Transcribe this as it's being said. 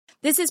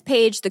This is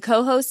Paige, the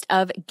co-host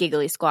of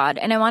Giggly Squad,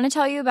 and I want to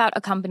tell you about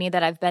a company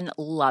that I've been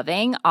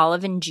loving,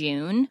 Olive &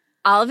 June.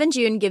 Olive &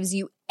 June gives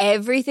you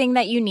everything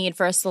that you need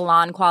for a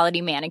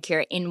salon-quality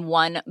manicure in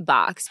one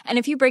box. And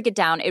if you break it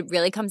down, it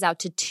really comes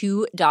out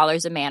to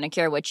 $2 a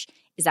manicure, which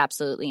is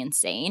absolutely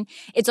insane.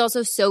 It's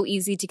also so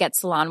easy to get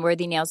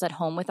salon-worthy nails at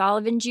home with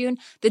Olive & June.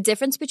 The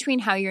difference between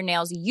how your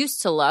nails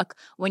used to look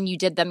when you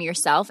did them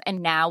yourself and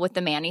now with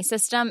the Mani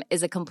system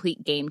is a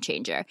complete game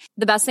changer.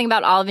 The best thing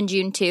about Olive &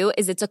 June, too,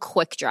 is it's a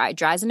quick dry.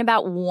 Dries in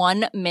about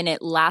 1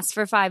 minute, lasts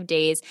for 5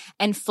 days,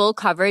 and full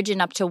coverage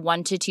in up to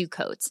 1 to 2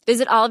 coats.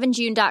 Visit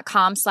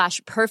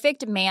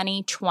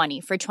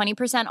oliveandjune.com/perfectmani20 for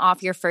 20%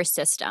 off your first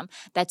system.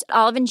 That's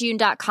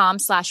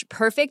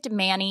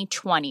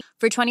oliveandjune.com/perfectmani20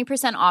 for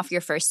 20% off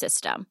your first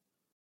system.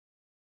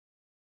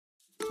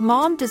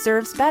 Mom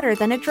deserves better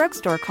than a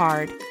drugstore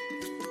card.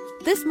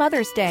 This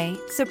Mother's Day,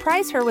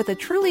 surprise her with a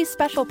truly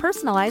special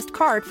personalized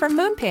card from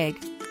Moonpig.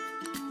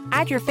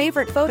 Add your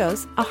favorite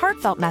photos, a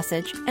heartfelt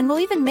message, and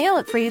we'll even mail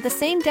it for you the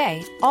same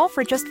day, all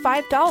for just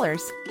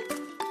 $5.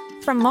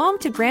 From mom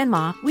to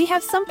grandma, we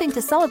have something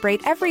to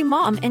celebrate every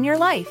mom in your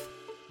life.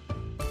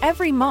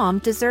 Every mom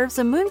deserves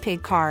a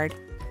Moonpig card.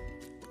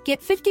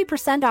 Get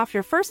 50% off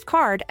your first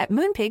card at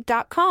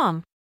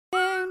Moonpig.com.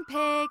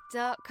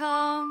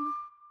 Moonpig.com.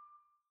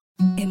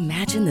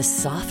 Imagine the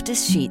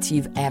softest sheets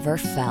you've ever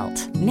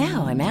felt.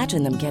 Now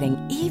imagine them getting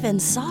even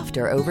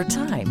softer over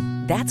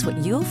time. That's what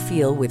you'll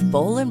feel with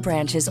Boll &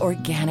 Branch's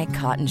organic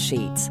cotton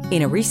sheets.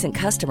 In a recent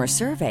customer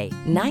survey,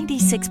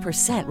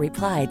 96%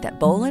 replied that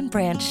Boll &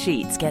 Branch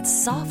sheets get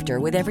softer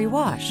with every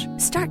wash.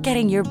 Start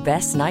getting your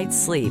best night's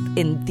sleep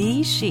in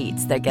these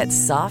sheets that get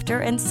softer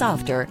and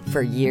softer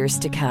for years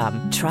to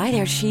come. Try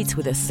their sheets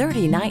with a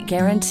 30-night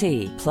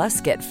guarantee.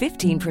 Plus, get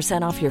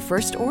 15% off your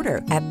first order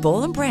at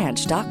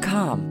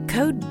bollandbranch.com.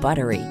 Code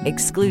BUTTERY.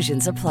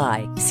 Exclusions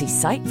apply. See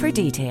site for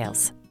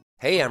details.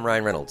 Hey, I'm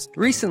Ryan Reynolds.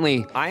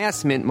 Recently, I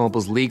asked Mint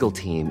Mobile's legal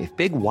team if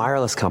big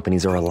wireless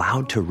companies are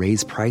allowed to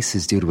raise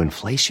prices due to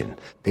inflation.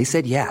 They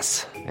said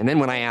yes. And then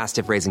when I asked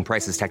if raising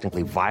prices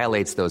technically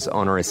violates those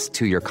onerous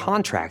 2-year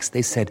contracts,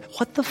 they said,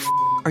 "What the f***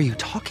 are you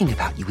talking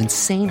about, you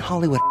insane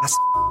Hollywood ass?"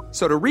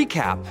 So to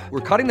recap,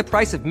 we're cutting the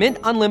price of Mint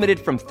Unlimited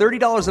from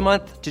 $30 a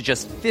month to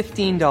just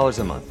 $15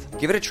 a month.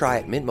 Give it a try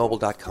at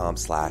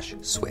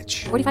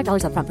mintmobile.com/switch.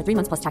 $45 up front for 3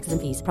 months plus taxes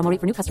and fees. Promo rate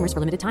for new customers for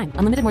limited time.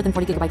 Unlimited more than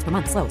 40 gigabytes per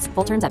month. Slows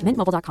full terms at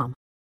mintmobile.com.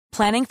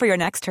 Planning for your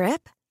next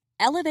trip?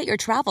 Elevate your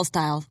travel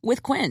style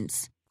with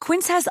Quince.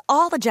 Quince has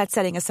all the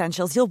jet-setting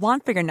essentials you'll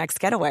want for your next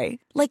getaway,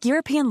 like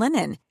European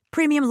linen,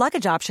 premium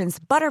luggage options,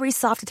 buttery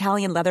soft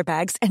Italian leather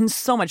bags, and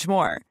so much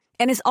more.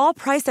 And is all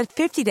priced at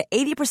 50 to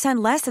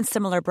 80% less than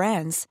similar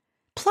brands.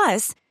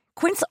 Plus,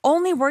 Quince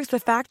only works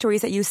with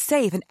factories that use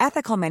safe and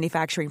ethical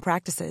manufacturing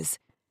practices.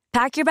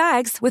 Pack your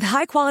bags with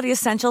high-quality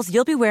essentials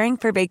you'll be wearing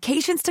for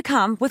vacations to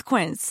come with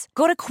Quince.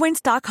 Go to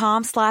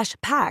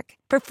quince.com/pack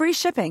for free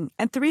shipping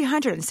and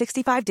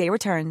 365-day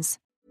returns.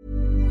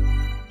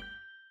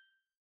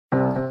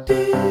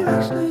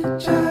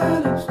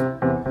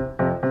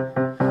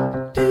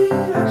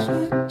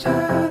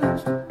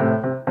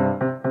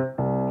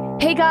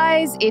 Hey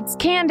guys, it's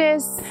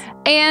Candace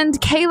and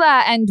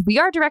Kayla, and we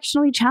are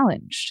directionally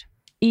challenged.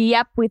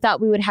 Yep, we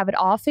thought we would have it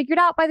all figured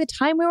out by the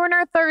time we were in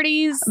our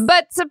 30s.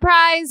 But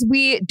surprise,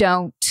 we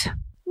don't.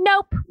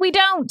 Nope, we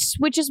don't.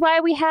 Which is why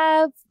we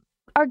have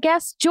our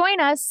guests join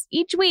us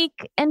each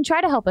week and try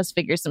to help us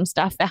figure some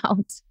stuff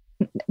out.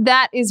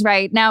 That is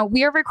right. Now,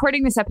 we are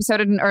recording this episode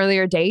at an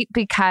earlier date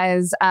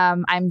because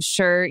I'm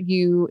sure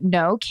you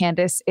know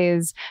Candace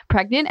is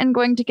pregnant and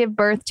going to give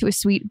birth to a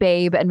sweet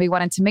babe. And we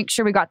wanted to make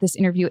sure we got this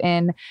interview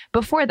in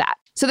before that.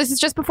 So this is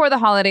just before the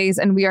holidays,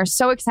 and we are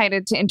so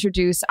excited to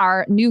introduce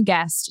our new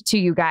guest to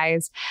you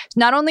guys.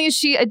 Not only is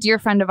she a dear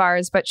friend of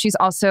ours, but she's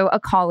also a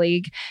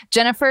colleague,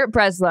 Jennifer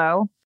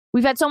Breslow.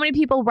 We've had so many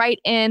people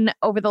write in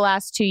over the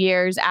last 2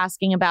 years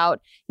asking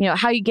about,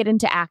 how you get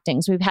into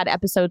acting. So we've had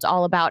episodes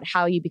all about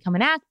how you become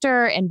an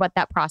actor and what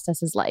that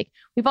process is like.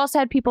 We've also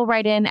had people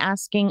write in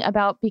asking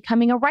about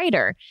becoming a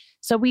writer.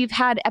 So we've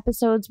had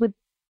episodes with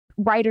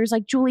writers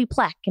like Julie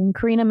Plec and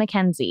Karina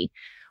McKenzie.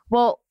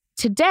 Well,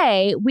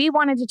 today we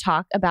wanted to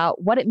talk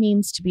about what it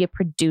means to be a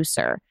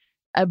producer,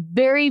 a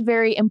very,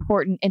 very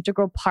important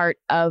integral part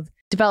of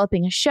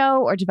developing a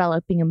show or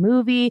developing a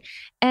movie,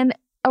 and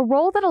a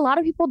role that a lot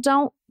of people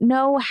don't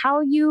know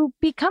how you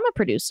become a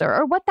producer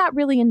or what that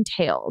really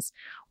entails.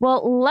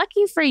 Well,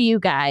 lucky for you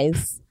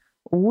guys,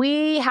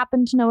 we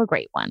happen to know a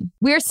great one.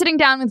 We're sitting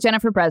down with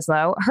Jennifer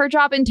Breslow. Her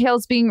job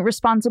entails being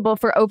responsible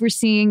for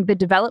overseeing the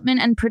development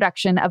and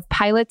production of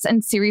pilots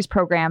and series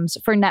programs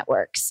for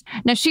networks.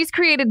 Now, she's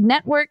created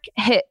network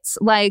hits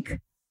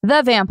like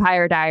The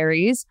Vampire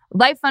Diaries,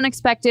 Life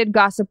Unexpected,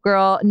 Gossip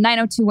Girl,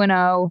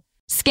 90210,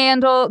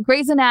 Scandal,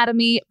 Grey's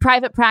Anatomy,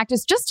 Private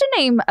Practice, just to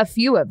name a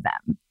few of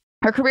them.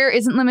 Her career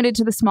isn't limited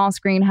to the small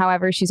screen.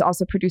 However, she's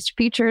also produced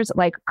features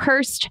like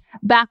Cursed,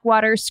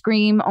 Backwater,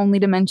 Scream, only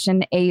to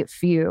mention a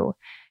few.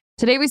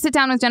 Today, we sit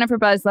down with Jennifer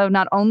Breslow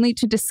not only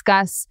to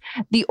discuss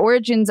the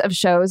origins of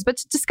shows, but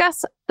to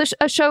discuss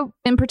a show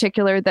in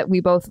particular that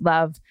we both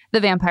love, The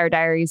Vampire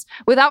Diaries.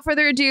 Without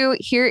further ado,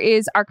 here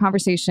is our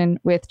conversation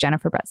with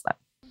Jennifer Breslow.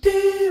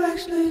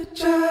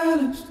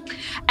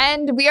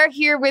 And we are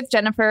here with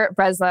Jennifer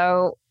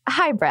Breslow.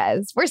 Hi,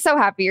 Brez. We're so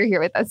happy you're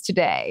here with us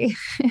today.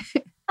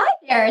 Hi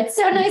there. It's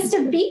so nice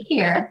to be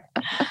here.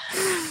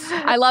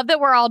 I love that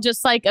we're all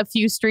just like a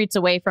few streets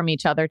away from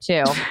each other,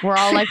 too. We're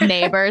all like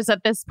neighbors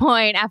at this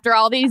point after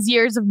all these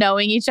years of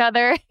knowing each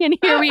other. And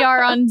here we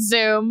are on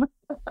Zoom.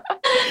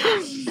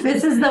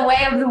 This is the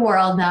way of the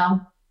world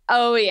now.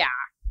 Oh, yeah.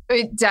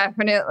 It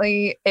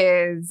definitely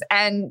is.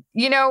 And,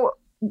 you know,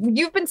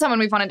 you've been someone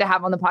we've wanted to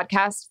have on the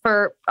podcast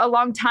for a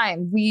long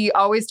time. We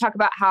always talk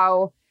about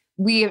how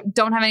we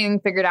don't have anything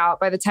figured out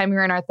by the time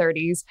we're in our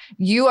 30s.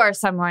 You are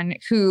someone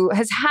who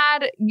has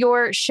had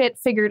your shit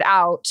figured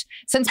out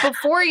since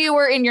before you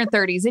were in your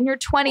 30s. In your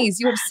 20s,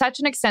 you have such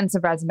an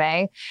extensive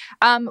resume.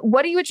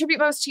 What do you attribute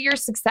most to your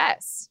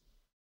success?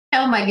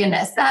 Oh my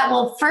goodness.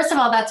 Well, first of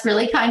all, that's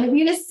really kind of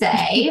you to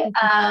say.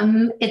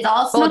 It's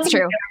all smoke and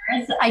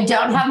mirrors. I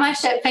don't have my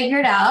shit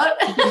figured out.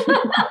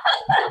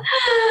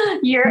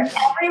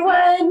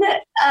 Everyone,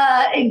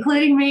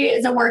 including me,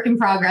 is a work in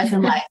progress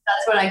in life.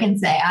 That's what I can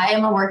say. I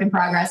am a work in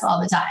progress all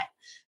the time.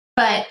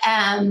 But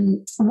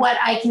what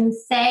I can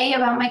say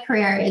about my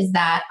career is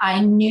that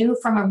I knew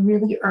from a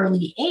really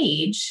early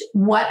age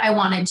what I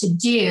wanted to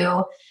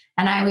do.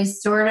 And I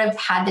always sort of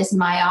had this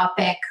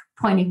myopic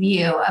point of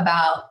view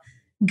about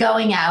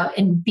going out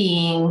and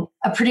being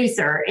a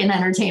producer in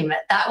entertainment.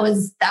 That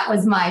was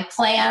my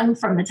plan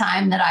from the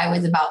time that I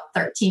was about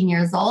 13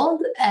 years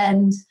old.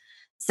 And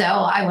so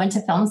I went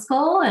to film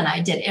school and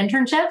I did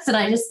internships and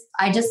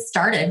I just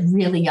started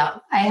really young.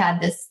 I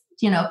had this,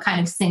 kind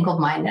of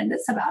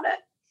single-mindedness about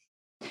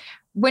it.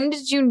 When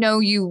did you know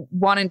you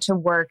wanted to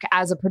work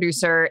as a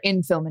producer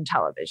in film and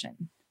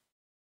television?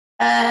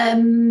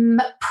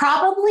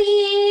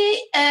 Probably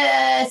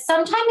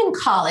sometime in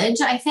college,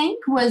 I think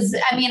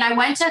I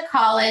went to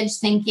college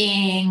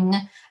thinking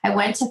I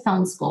went to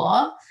film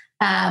school,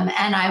 and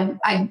I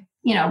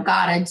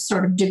got a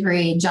sort of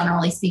degree,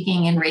 generally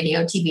speaking, in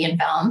radio, TV, and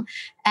film.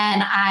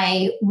 And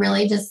I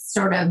really just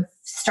sort of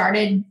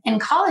started in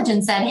college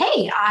and said,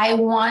 hey, I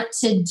want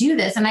to do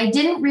this. And I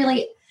didn't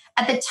really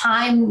at the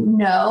time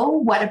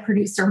know what a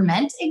producer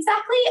meant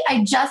exactly.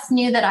 I just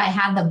knew that I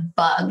had the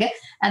bug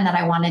and that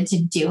I wanted to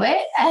do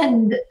it.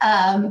 And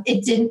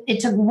it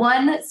took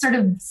one sort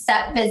of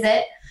set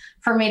visit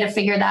for me to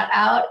figure that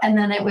out. And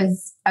then I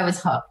was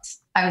hooked.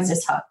 I was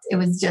just hooked. It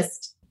was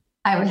just,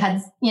 I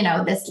had,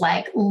 this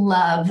like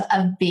love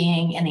of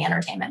being in the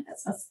entertainment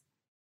business.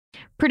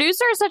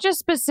 Producer is such a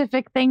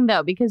specific thing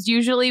though, because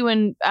usually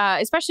when,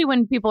 especially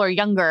when people are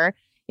younger,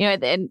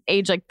 at the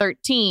age like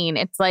 13,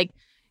 it's like,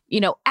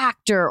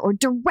 actor or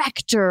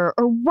director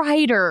or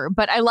writer.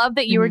 But I love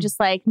that you were just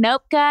like,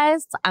 nope,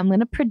 guys, I'm going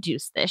to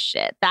produce this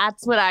shit.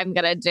 That's what I'm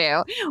going to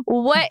do.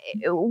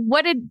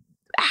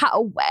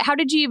 How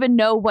did you even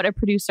know what a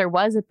producer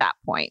was at that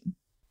point?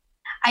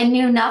 I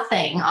knew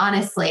nothing,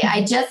 honestly.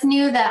 I just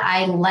knew that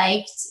I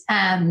liked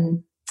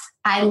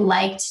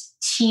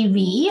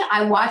TV.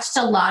 I watched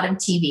a lot of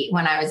TV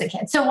when I was a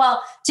kid. So,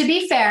 to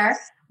be fair,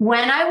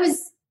 when I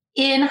was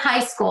in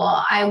high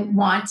school, I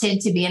wanted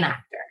to be an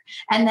actor.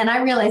 And then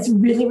I realized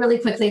really, really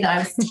quickly that I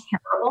was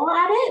terrible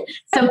at it.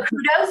 So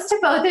kudos to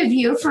both of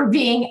you for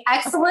being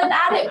excellent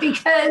at it,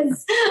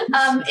 because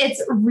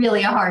it's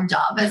really a hard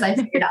job, as I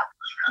figured out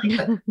really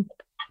quickly.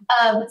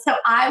 So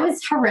I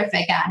was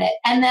horrific at it.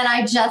 And then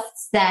I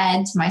just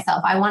said to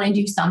myself, I want to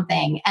do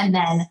something. And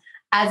then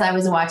as I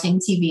was watching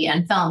TV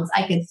and films,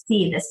 I could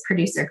see this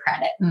producer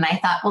credit. And I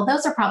thought, well,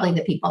 those are probably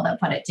the people that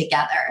put it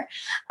together.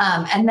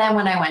 And then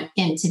when I went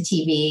into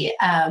TV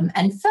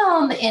and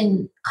film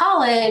in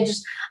college,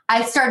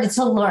 I started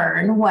to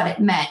learn what it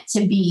meant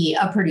to be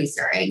a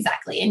producer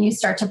exactly. And you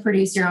start to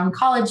produce your own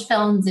college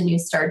films and you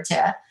start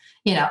to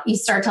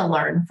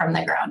learn from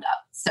the ground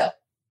up. So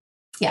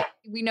yeah.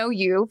 We know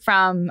you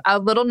from a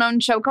little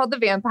known show called The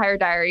Vampire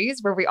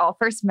Diaries, where we all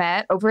first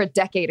met over a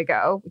decade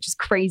ago, which is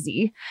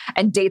crazy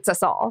and dates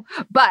us all.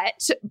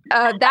 But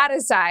that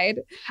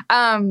aside,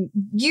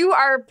 you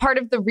are part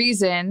of the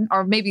reason,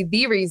 or maybe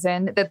the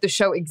reason, that the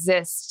show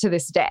exists to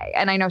this day.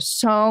 And I know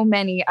so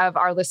many of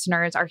our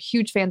listeners are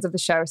huge fans of the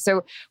show.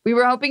 So we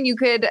were hoping you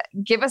could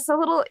give us a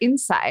little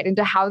insight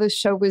into how the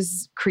show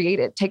was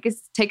created. Take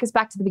us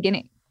back to the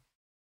beginning.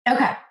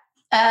 Okay.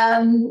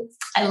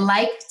 I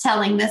like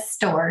telling this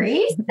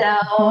story.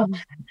 So,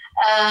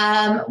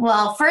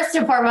 first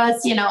and foremost,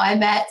 I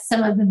met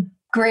some of the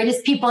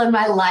greatest people in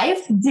my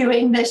life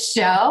doing this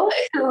show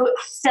who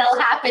still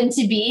happen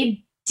to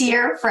be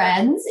dear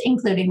friends,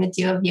 including the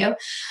two of you.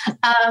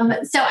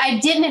 So I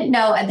didn't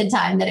know at the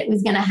time that it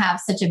was going to have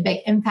such a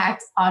big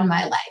impact on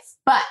my life.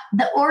 But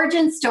the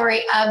origin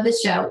story of the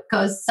show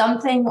goes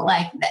something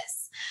like this.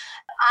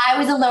 I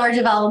was a lower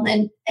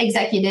development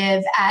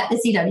executive at the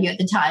CW at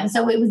the time.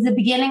 So it was the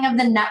beginning of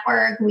the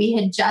network. We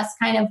had just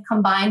kind of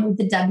combined with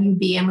the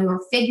WB and we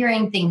were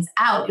figuring things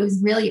out. It was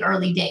really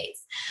early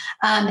days.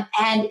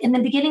 And in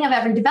the beginning of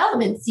every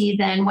development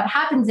season, what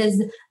happens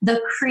is the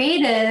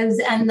creatives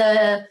and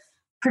the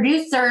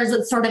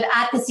producers sort of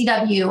at the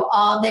CW,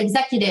 all the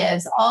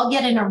executives all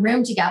get in a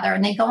room together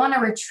and they go on a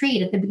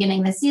retreat at the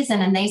beginning of the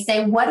season and they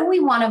say, what do we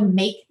want to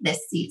make this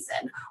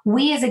season?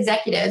 We as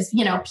executives,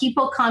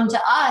 people come to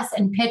us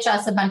and pitch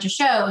us a bunch of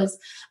shows,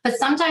 but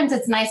sometimes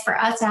it's nice for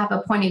us to have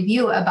a point of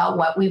view about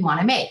what we want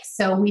to make.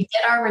 So we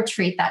did our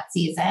retreat that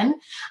season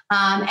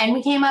and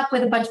we came up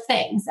with a bunch of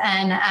things.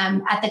 And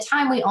at the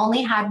time, we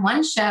only had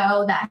one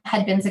show that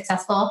had been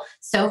successful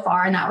so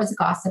far, and that was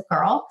Gossip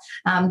Girl.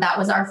 That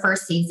was our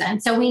first season.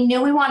 So we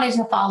knew we wanted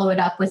to follow it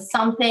up with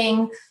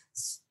something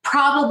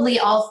probably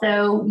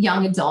also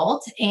young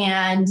adult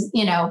and,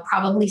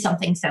 probably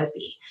something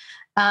soapy.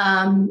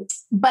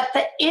 But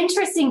the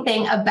interesting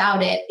thing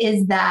about it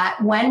is that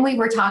when we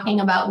were talking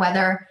about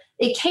whether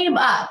it came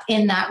up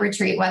in that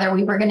retreat, whether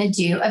we were going to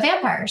do a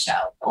vampire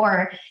show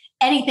or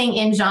anything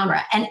in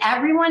genre, and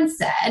everyone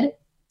said,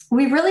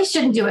 we really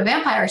shouldn't do a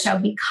vampire show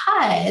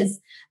because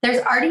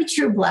there's already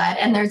True Blood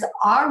and there's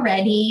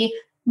already,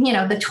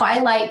 the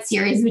Twilight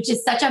series, which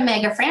is such a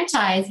mega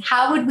franchise.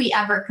 How would we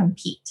ever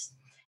compete?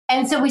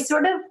 And so we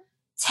sort of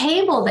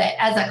tabled it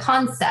as a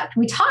concept.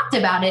 We talked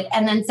about it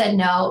and then said,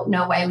 no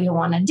way, we don't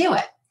want to do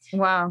it.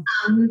 Wow.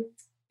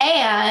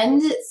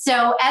 And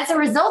so as a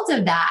result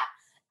of that,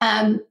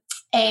 a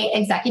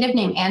executive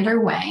named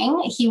Andrew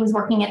Wang, he was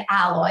working at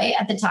Alloy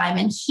at the time,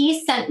 and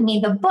he sent me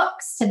the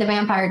books to the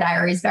Vampire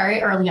Diaries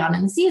very early on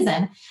in the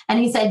season. And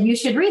he said, you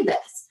should read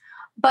this.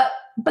 But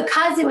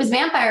because it was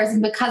vampires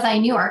and because I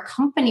knew our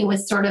company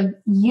was sort of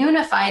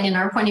unified in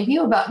our point of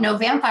view about no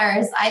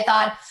vampires, I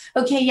thought,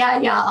 okay, yeah,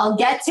 I'll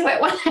get to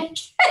it when I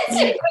get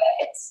to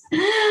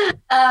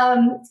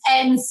it.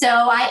 And so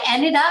I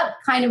ended up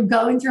kind of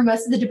going through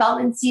most of the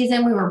development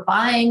season. We were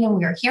buying and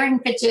we were hearing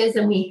pitches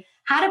and we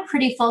had a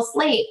pretty full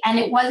slate. And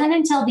it wasn't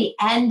until the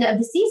end of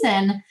the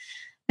season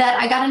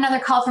that I got another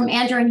call from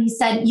Andrew and he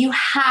said, you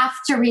have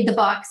to read the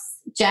books,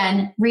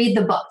 Jen, read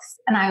the books.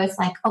 And I was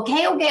like,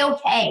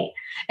 okay.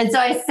 And so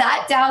I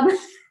sat down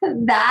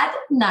that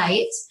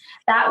night,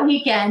 that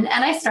weekend,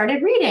 and I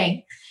started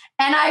reading.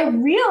 And I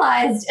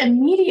realized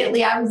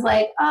immediately, I was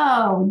like,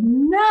 oh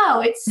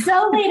no, it's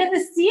so late in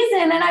the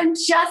season and I'm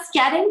just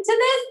getting to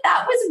this.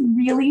 That was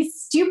really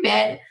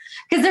stupid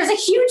because there's a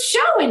huge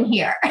show in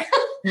here.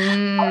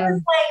 I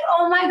was like,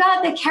 oh my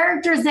God, the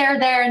characters are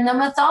there and the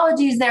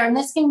mythology is there and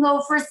this can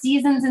go for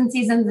seasons and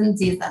seasons and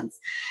seasons.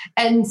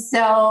 And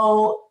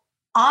so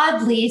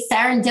oddly,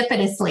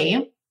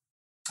 serendipitously,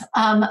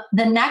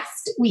 the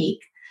next week,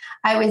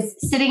 I was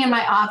sitting in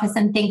my office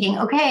and thinking,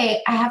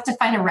 okay, I have to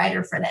find a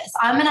writer for this.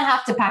 I'm going to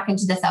have to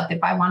package this up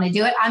if I want to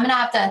do it. I'm going to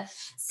have to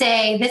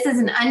say, this is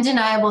an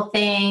undeniable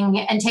thing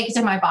and take it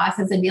to my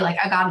bosses and be like,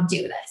 I got to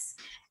do this.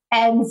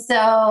 And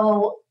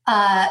so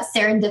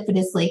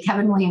serendipitously,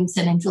 Kevin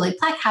Williamson and Julie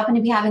Plec happened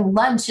to be having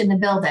lunch in the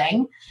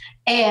building.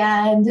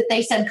 And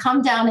they said,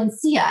 come down and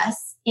see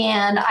us.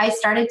 And I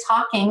started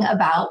talking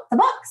about the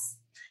books.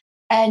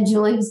 And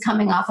Julie was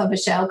coming off of a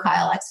show,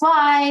 Kyle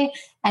XY,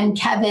 and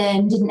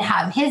Kevin didn't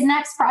have his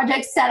next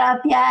project set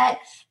up yet.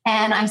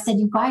 And I said,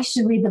 you guys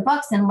should read the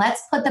books and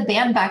let's put the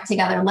band back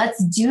together.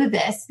 Let's do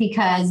this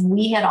because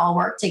we had all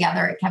worked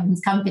together at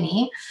Kevin's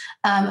company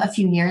a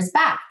few years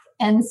back.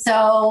 And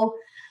so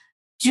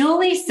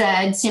Julie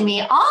said to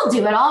me, I'll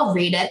do it. I'll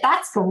read it.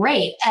 That's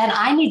great. And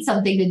I need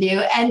something to do.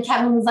 And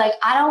Kevin was like,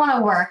 I don't want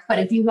to work, but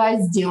if you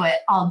guys do it,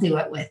 I'll do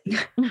it with you.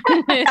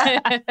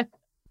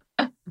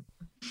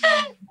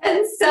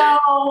 And so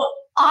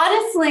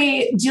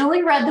honestly,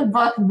 Julie read the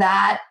book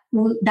that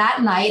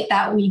night,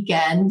 that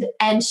weekend,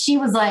 and she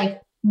was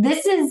like,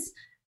 this is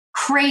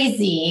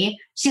crazy.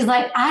 She's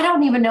like, I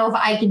don't even know if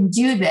I can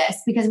do this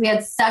because we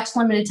had such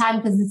limited time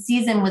because the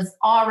season was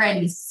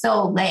already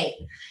so late.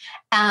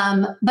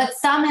 But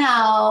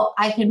somehow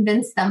I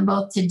convinced them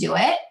both to do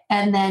it.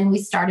 And then we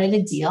started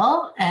a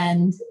deal.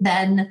 And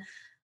then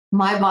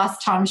my boss,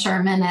 Tom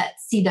Sherman at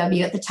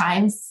CW at the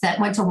time,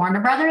 went to Warner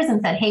Brothers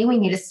and said, hey, we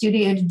need a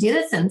studio to do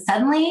this. And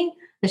suddenly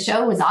the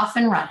show was off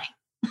and running.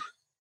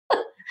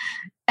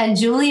 And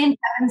Julie and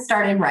Kevin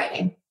started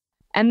writing.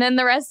 And then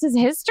the rest is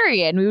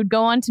history. And we would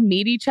go on to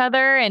meet each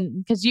other.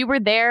 And because you were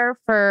there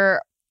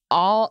for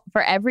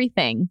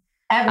everything.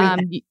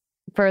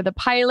 For the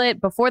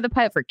pilot, before the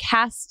pilot, for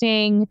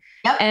casting.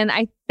 Yep. And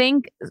I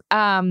think,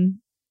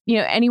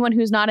 anyone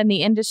who's not in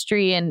the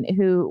industry and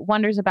who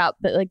wonders about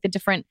the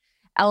different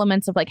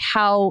elements of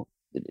how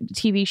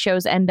TV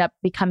shows end up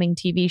becoming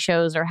TV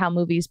shows or how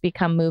movies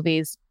become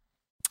movies.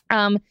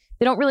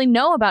 They don't really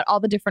know about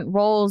all the different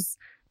roles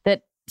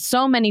that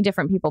so many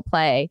different people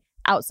play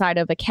outside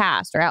of a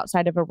cast or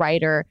outside of a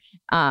writer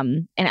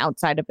and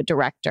outside of a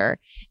director.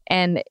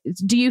 And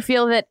do you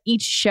feel that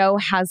each show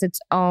has its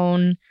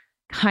own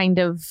kind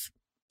of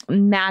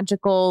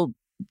magical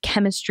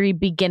chemistry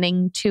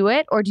beginning to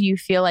it? Or do you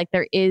feel like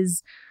there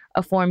is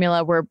a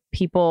formula where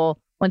people,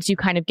 once you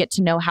kind of get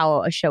to know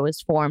how a show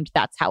is formed,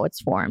 that's how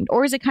it's formed?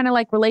 Or is it kind of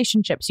like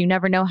relationships? You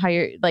never know how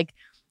you're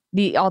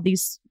all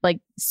these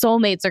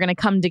soulmates are going to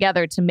come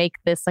together to make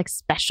this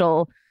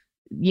special,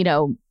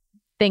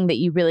 thing that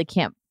you really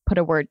can't put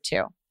a word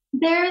to.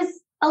 There's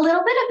a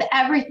little bit of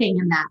everything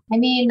in that. I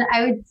mean,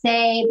 I would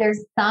say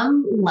there's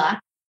some luck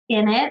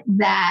in it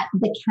that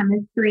the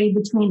chemistry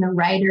between the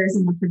writers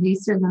and the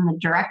producers and the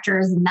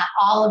directors and that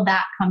all of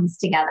that comes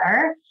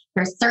together.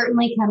 There's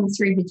certainly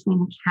chemistry between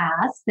the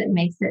cast that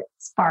makes it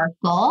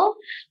sparkle.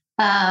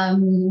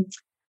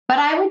 But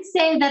I would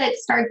say that it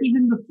starts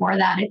even before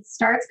that. It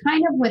starts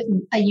kind of with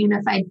a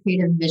unified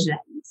creative vision.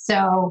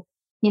 So,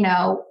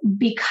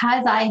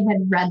 because I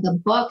had read the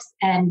books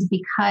and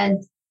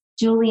because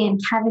Julie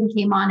and Kevin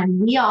came on and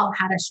we all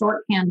had a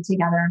shorthand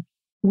together,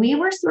 we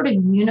were sort of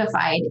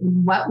unified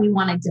in what we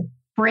wanted to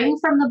bring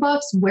from the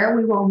books, where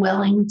we were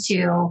willing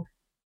to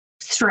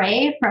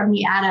stray from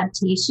the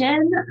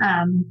adaptation.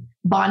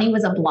 Bonnie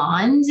was a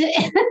blonde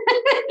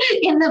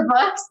in the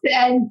books.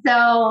 And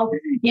so,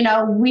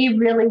 we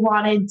really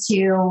wanted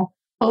to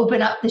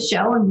open up the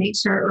show and make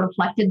sure it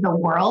reflected the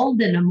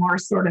world in a more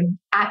sort of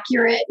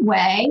accurate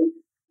way.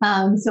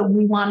 So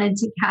we wanted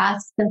to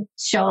cast the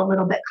show a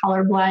little bit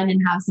colorblind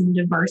and have some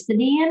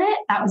diversity in it.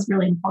 That was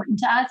really important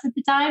to us at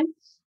the time.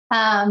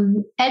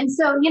 And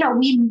so,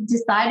 we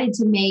decided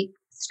to make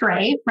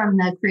stray from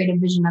the creative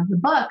vision of the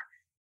book.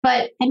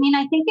 But I mean,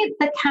 I think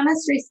the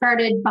chemistry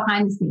started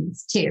behind the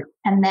scenes too.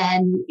 And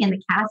then in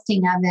the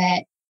casting of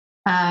it,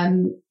 I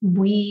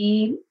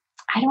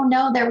don't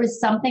know, there was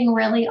something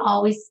really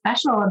always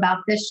special about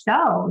this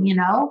show,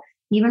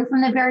 even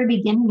from the very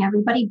beginning,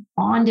 everybody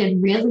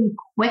bonded really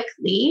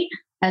quickly,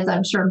 as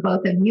I'm sure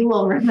both of you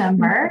will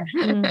remember.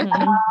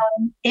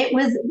 It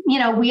was,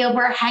 we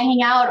were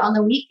hanging out on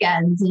the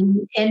weekends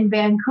in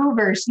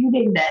Vancouver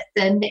shooting this.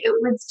 And it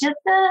was just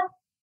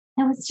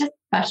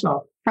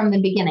special from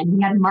the beginning.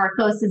 We had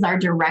Marcos as our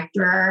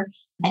director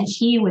and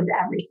he was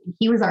everything.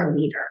 He was our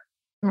leader.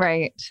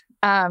 Right.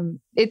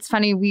 It's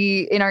funny.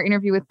 In our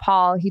interview with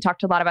Paul, he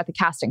talked a lot about the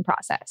casting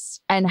process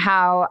and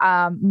how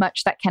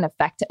much that can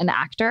affect an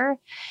actor.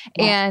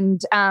 Yeah.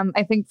 And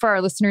I think for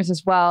our listeners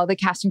as well, the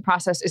casting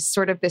process is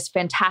sort of this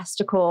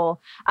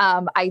fantastical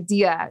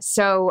idea.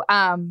 So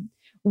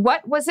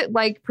what was it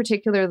like,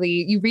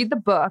 particularly, you read the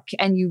book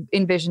and you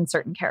envision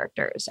certain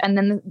characters, and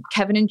then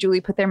Kevin and Julie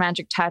put their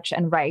magic touch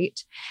and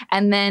write.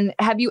 And then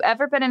have you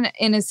ever been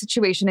in a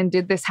situation, and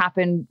did this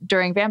happen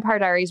during Vampire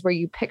Diaries, where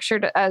you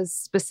pictured a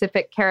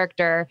specific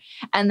character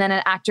and then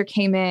an actor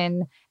came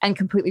in and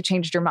completely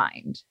changed your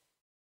mind?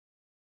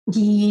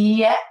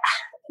 Yeah.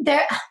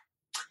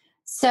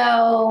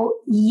 So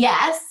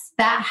yes,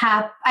 that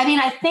happened. I mean,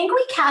 I think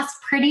we cast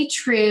pretty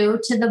true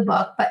to the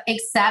book, but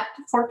except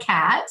for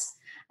Kat,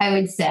 I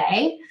would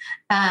say.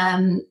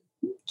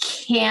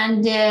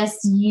 Candace,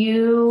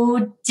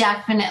 you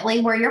definitely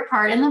were your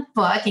part in the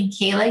book, and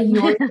Kayla,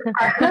 you were your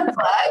part in the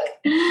book.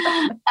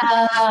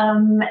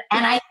 And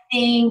I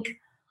think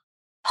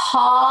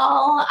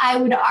Paul, I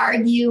would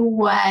argue,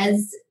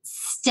 was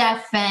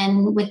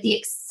Stefan, with the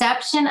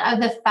exception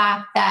of the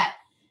fact that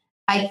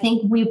I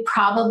think we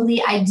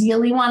probably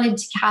ideally wanted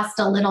to cast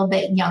a little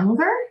bit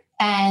younger.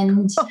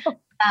 And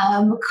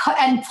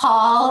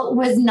Paul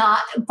was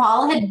not.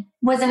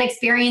 Was an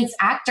experienced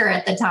actor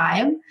at the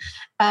time.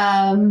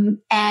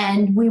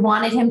 And we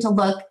wanted him to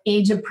look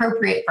age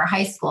appropriate for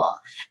high school.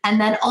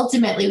 And then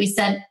ultimately we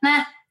said,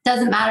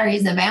 doesn't matter.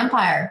 He's a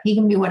vampire. He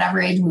can be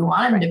whatever age we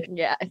want him to be.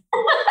 Yeah.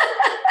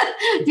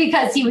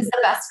 Because he was the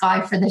best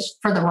guy for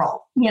the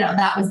role.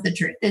 That was the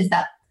truth, is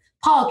that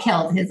Paul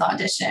killed his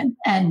audition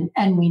and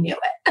we knew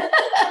it.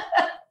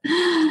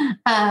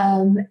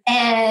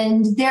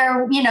 And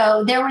there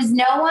was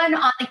no one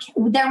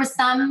there was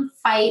some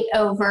fight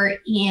over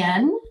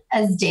Ian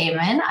as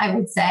Damon, I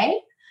would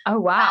say. Oh,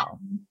 wow.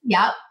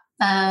 Yep.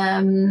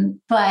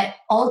 But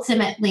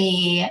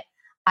ultimately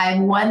I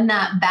won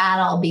that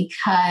battle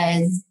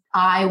because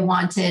I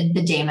wanted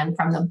the Damon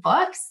from the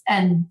books,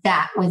 and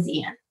that was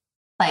Ian.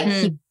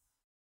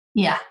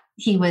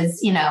 He was,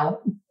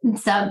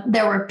 so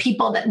there were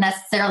people that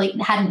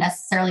hadn't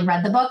necessarily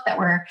read the book that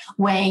were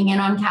weighing in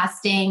on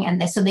casting.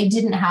 And so they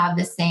didn't have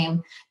the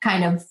same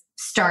kind of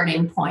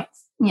starting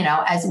points,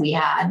 as we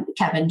had,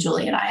 Kevin,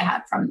 Julie, and I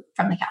had from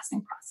the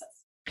casting process.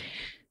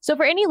 So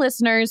for any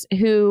listeners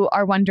who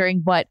are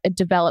wondering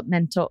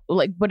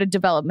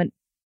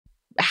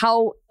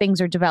how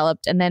things are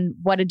developed, and then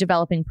what a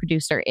developing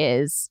producer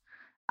is,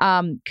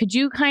 could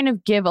you kind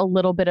of give a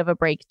little bit of a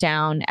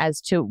breakdown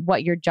as to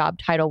what your job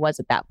title was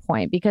at that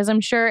point? Because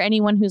I'm sure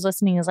anyone who's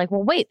listening is like,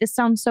 well, wait, this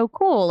sounds so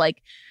cool.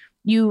 Like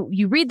you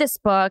read this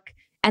book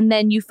and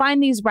then you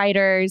find these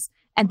writers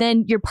and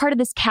then you're part of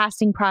this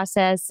casting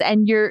process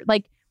and you're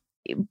like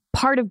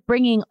part of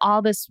bringing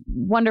all this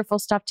wonderful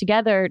stuff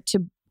together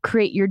to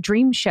create your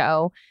dream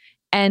show.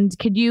 And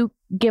could you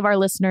give our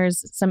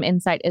listeners some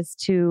insight as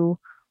to,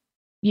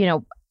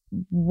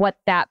 what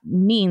that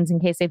means in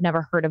case they've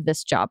never heard of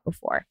this job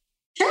before?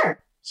 Sure.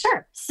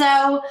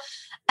 So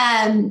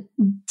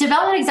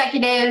Development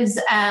executives,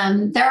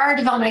 there are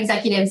development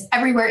executives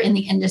everywhere in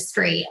the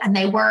industry, and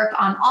they work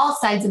on all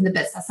sides of the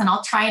business. And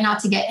I'll try not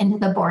to get into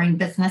the boring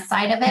business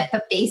side of it,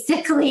 but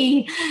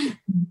basically,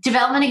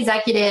 development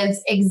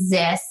executives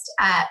exist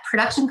at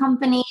production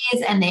companies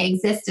and they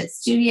exist at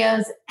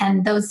studios.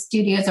 And those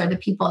studios are the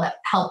people that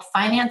help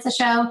finance a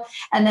show.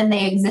 And then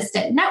they exist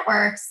at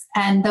networks,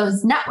 and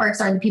those networks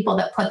are the people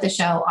that put the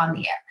show on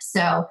the air.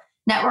 So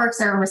networks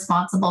are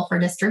responsible for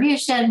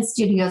distribution,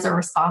 studios are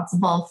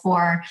responsible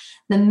for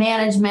the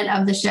management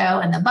of the show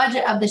and the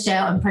budget of the show,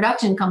 and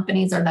production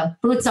companies are the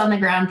boots on the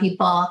ground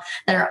people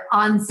that are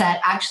on set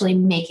actually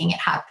making it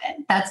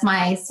happen. That's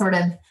my sort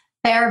of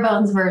bare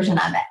bones version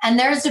of it. And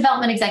there's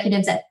development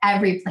executives at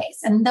every place.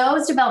 And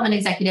those development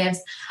executives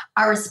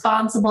are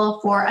responsible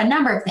for a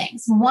number of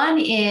things. One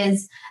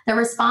is they're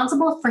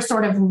responsible for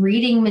sort of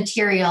reading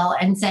material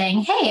and saying,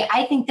 hey,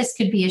 I think this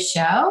could be a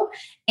show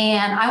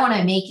and I want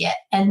to make it.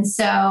 And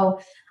so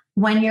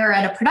when you're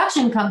at a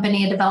production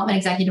company, a development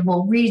executive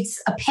will read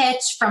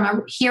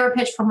hear a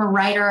pitch from a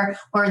writer,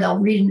 or they'll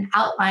read an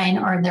outline,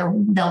 or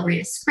they'll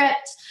read a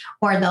script,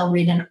 or they'll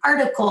read an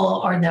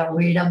article, or they'll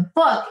read a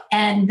book,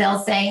 and they'll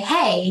say,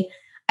 hey,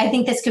 I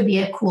think this could be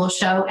a cool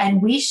show,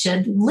 and we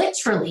should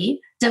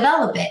literally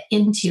develop it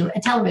into a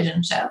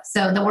television show.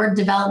 So the word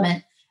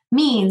development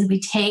means we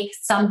take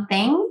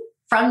something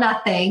from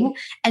nothing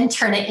and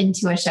turn it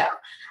into a show.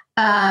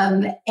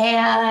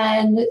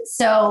 And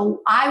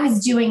so I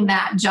was doing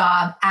that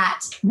job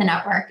at the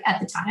network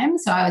at the time.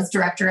 So I was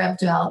director of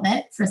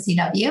development for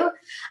CW.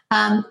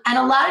 And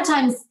a lot of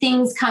times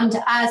things come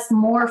to us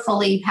more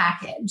fully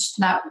packaged.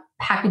 That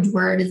package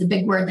word is a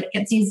big word that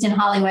gets used in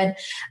Hollywood,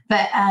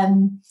 but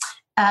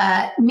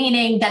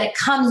meaning that it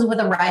comes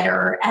with a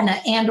writer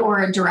and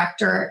or a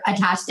director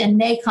attached, and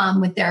they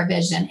come with their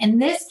vision. In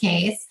this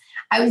case,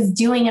 I was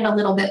doing it a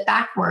little bit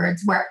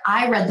backwards, where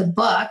I read the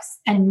books,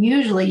 and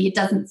usually it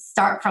doesn't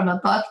start from a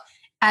book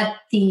at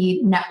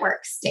the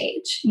network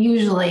stage.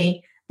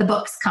 Usually the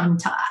books come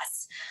to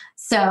us.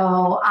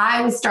 So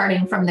I was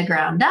starting from the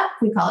ground up.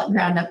 We call it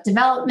ground up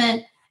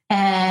development.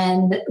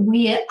 And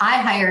I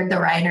hired the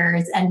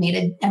writers and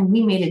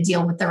we made a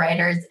deal with the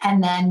writers.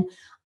 And then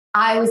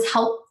I was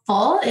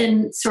helpful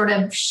in sort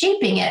of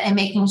shaping it and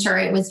making sure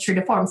it was true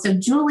to form. So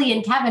Julie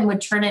and Kevin would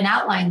turn in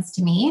outlines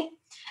to me,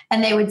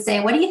 and they would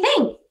say, what do you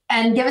think?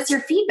 And give us your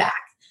feedback.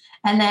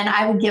 And then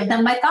I would give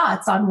them my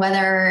thoughts on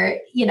whether,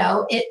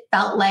 it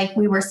felt like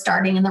we were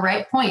starting in the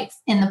right point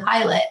in the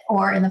pilot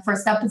or in the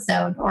first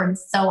episode or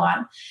so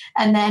on.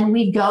 And then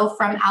we'd go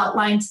from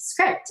outline to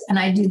script. And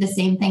I do the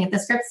same thing at the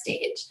script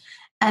stage.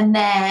 And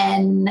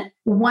then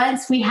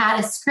once we had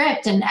a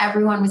script and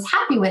everyone was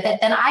happy with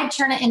it, then I'd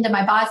turn it into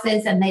my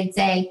bosses and they'd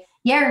say,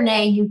 yeah or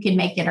nay, you can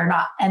make it or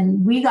not.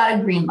 And we got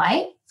a green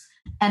light.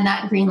 And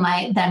that green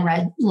light then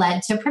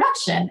led to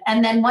production.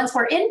 And then once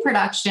we're in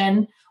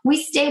production,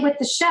 we stay with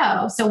the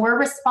show. So we're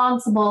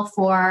responsible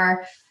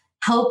for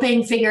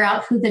helping figure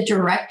out who the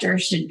director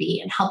should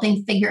be and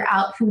helping figure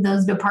out who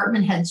those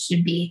department heads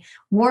should be,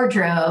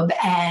 wardrobe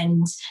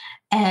and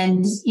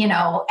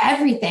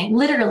everything.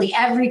 Literally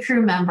every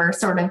crew member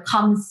sort of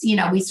comes,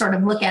 we sort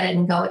of look at it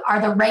and go, are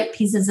the right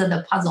pieces of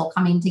the puzzle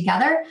coming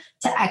together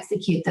to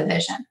execute the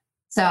vision?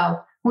 So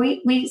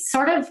we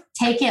sort of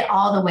take it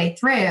all the way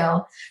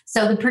through.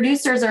 So the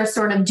producers are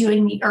sort of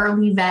doing the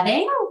early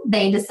vetting.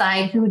 They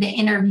decide who to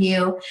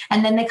interview,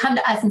 and then they come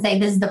to us and say,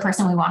 this is the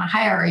person we want to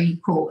hire. Are you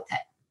cool with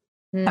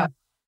it? So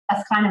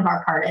that's kind of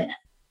our part in it.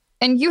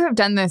 And you have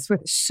done this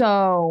with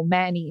so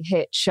many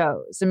hit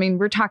shows. I mean,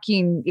 we're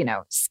talking,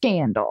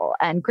 Scandal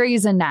and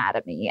Grey's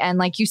Anatomy. And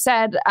like you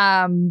said,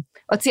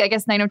 let's see, I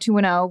guess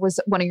 90210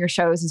 was one of your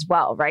shows as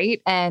well, right?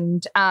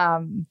 And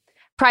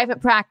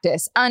Private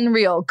Practice,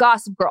 Unreal,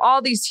 Gossip Girl,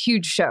 all these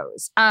huge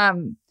shows.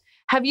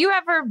 Have you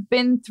ever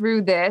been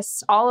through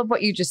this, all of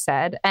what you just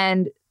said,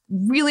 and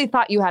really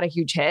thought you had a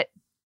huge hit?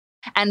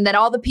 And then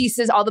all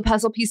the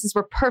puzzle pieces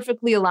were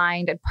perfectly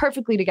aligned and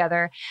perfectly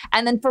together.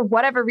 And then for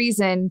whatever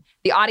reason,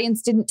 the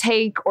audience didn't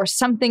take, or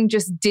something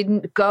just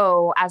didn't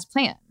go as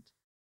planned.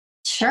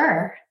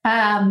 Sure.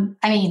 That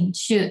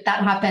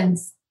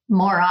happens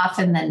more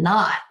often than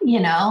not.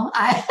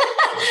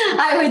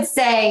 I would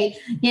say,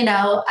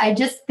 I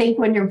just think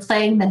when you're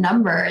playing the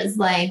numbers,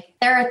 like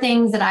there are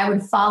things that I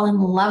would fall in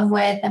love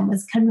with and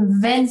was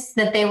convinced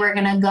that they were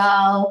going to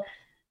go,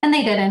 and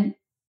they didn't,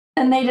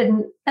 and they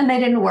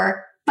didn't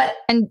work.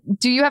 And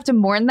do you have to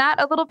mourn that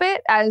a little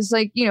bit as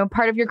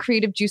part of your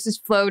creative juices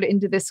flowed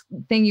into this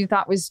thing you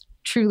thought was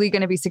truly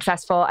going to be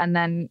successful, and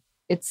then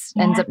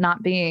ends up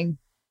not being?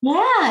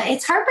 Yeah,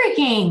 it's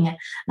heartbreaking.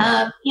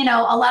 A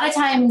lot of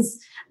times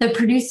the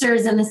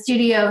producers in the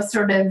studio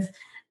sort of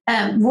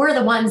we're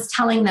the ones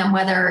telling them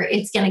whether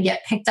it's going to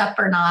get picked up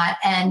or not.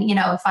 And,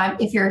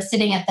 if you're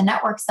sitting at the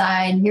network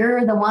side,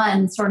 you're the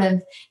one sort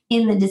of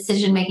in the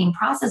decision-making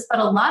process. But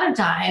a lot of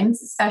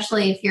times,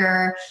 especially if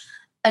you're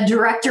a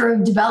director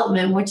of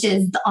development, which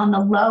is on the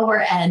lower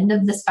end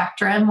of the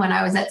spectrum, when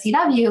I was at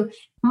CW,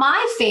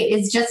 my fate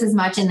is just as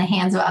much in the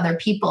hands of other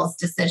people's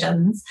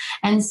decisions.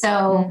 And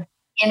so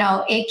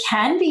it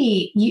can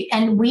be,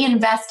 and we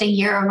invest a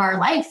year of our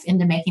life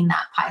into making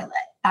that pilot,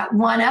 that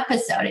one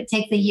episode. It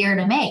takes a year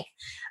to make,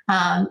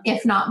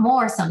 if not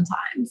more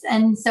sometimes.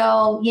 And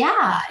so,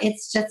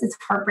 it's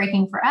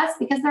heartbreaking for us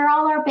because they're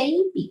all our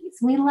babies.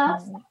 We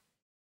love them.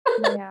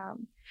 Yeah.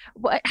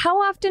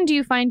 How often do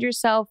you find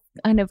yourself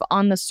kind of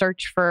on the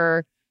search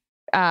for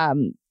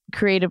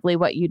creatively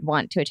what you'd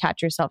want to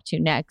attach yourself to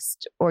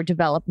next or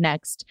develop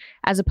next,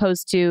 as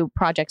opposed to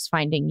projects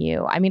finding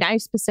you? I mean, I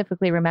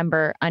specifically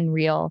remember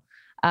Unreal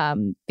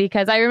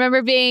because I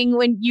remember being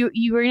when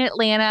you were in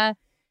Atlanta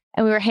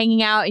and we were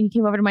hanging out and you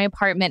came over to my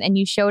apartment and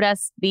you showed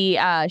us the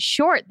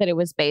short that it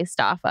was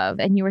based off of.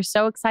 And you were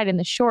so excited. And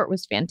the short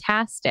was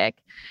fantastic.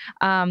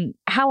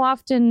 How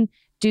often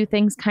do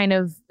things kind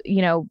of,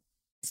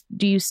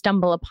 do you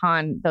stumble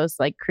upon those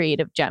like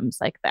creative gems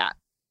like that?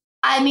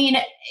 I mean,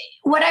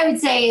 what I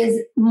would say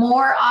is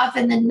more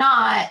often than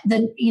not,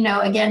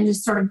 again,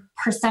 just sort of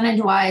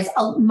percentage wise,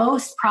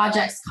 most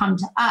projects come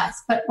to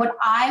us. But what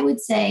I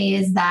would say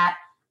is that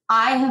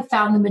I have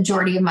found the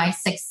majority of my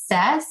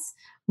success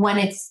when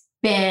it's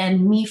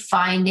been me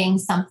finding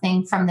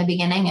something from the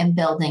beginning and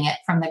building it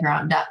from the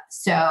ground up.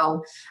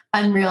 So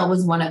Unreal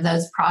was one of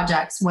those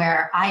projects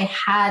where I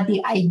had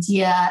the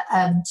idea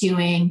of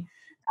doing.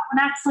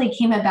 One actually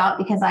came about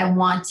because I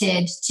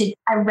wanted to.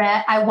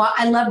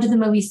 I loved the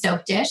movie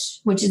Soap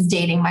Dish, which is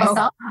dating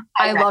myself. Oh,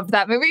 I loved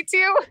that movie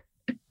too.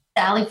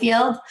 Sally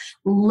Field,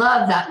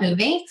 love that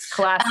movie.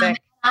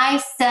 Classic. I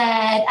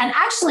said, and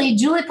actually,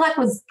 Julie Plec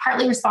was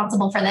partly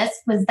responsible for this.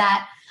 Was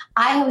that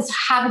I was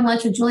having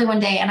lunch with Julie one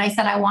day, and I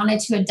said I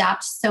wanted to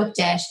adapt Soap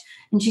Dish,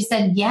 and she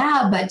said,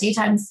 "Yeah, but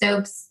daytime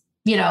soaps,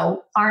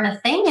 aren't a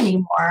thing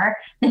anymore.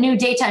 The new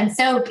daytime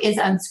soap is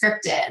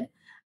unscripted."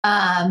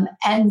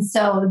 And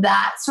so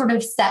that sort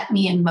of set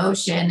me in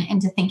motion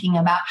into thinking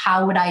about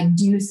how would I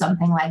do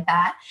something like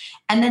that.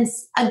 And then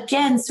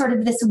again, sort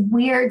of this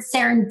weird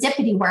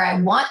serendipity where I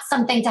want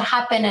something to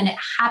happen and it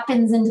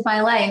happens into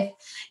my life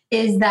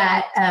is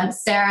that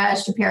Sarah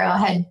Shapiro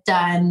had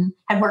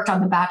worked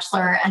on The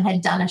Bachelor and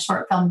had done a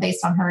short film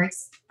based on her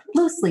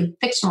loosely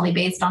fictionally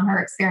based on her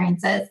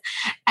experiences.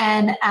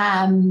 And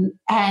I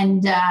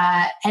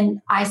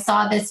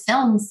saw this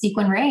film,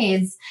 Sequin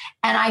Rays,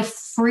 and I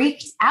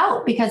freaked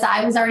out because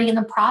I was already in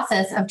the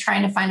process of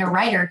trying to find a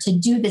writer to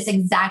do this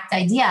exact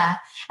idea.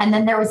 And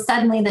then there was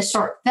suddenly the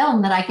short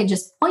film that I could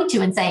just point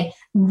to and say,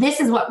 this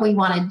is what we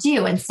want to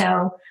do. And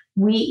so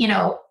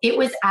it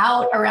was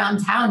out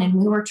around town and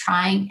we were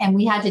trying and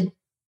we had to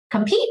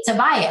compete to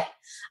buy it.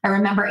 I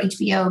remember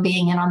HBO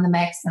being in on the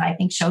mix and I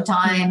think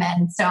Showtime.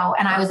 And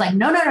I was like,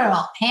 no,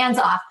 hands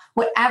off.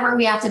 Whatever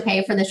we have to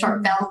pay for the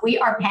short film, we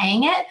are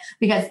paying it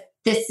because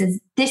this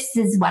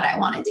is what I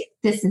want to do.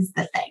 This is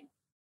the thing.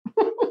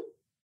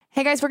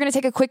 Hey guys, we're going to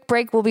take a quick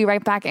break. We'll be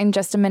right back in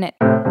just a minute.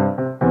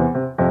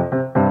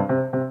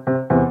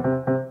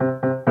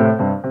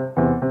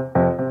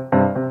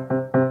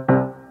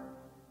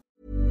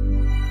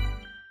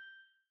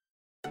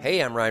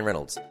 Hey, I'm Ryan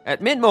Reynolds.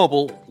 At Mint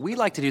Mobile, we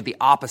like to do the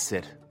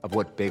opposite of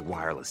what Big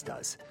Wireless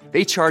does.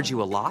 They charge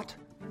you a lot,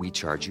 we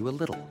charge you a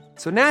little.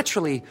 So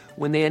naturally,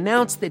 when they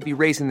announced they'd be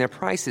raising their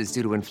prices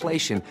due to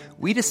inflation,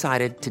 we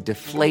decided to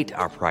deflate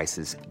our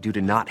prices due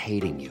to not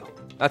hating you.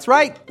 That's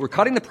right. We're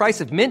cutting the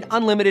price of Mint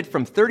Unlimited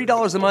from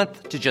 $30 a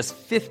month to just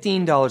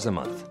 $15 a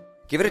month.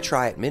 Give it a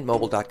try at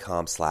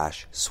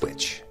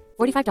mintmobile.com/switch.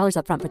 $45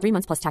 up front for 3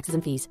 months plus taxes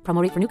and fees.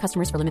 Promo rate for new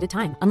customers for limited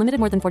time. Unlimited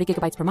more than 40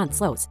 gigabytes per month.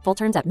 Slows full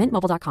terms at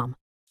mintmobile.com.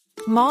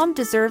 Mom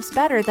deserves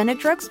better than a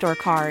drugstore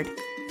card.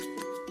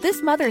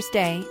 This Mother's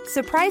Day,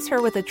 surprise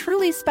her with a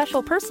truly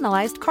special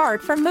personalized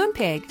card from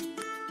Moonpig.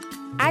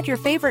 Add your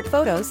favorite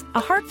photos, a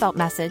heartfelt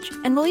message,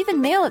 and we'll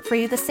even mail it for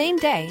you the same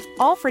day,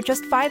 all for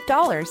just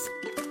 $5.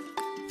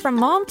 From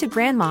mom to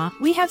grandma,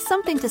 we have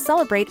something to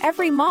celebrate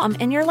every mom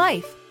in your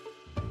life.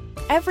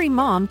 Every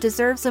mom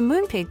deserves a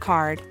Moonpig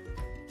card.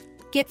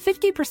 Get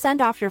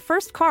 50% off your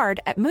first card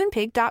at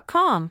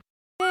Moonpig.com.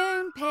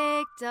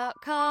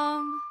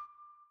 Moonpig.com.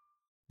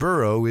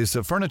 Burrow is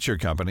a furniture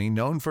company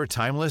known for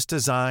timeless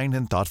design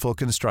and thoughtful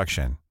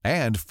construction,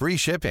 and free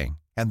shipping,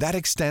 and that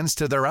extends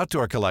to their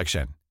outdoor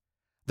collection.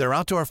 Their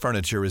outdoor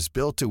furniture is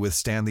built to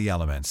withstand the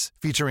elements,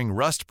 featuring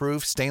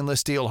rust-proof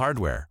stainless steel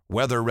hardware,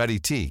 weather-ready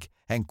teak,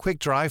 and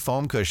quick-dry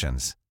foam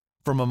cushions.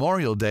 For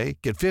Memorial Day,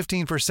 get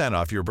 15%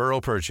 off your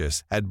Burrow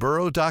purchase at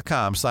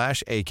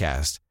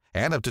burrow.com/ACAST,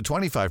 and up to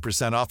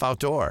 25% off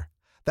outdoor.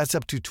 That's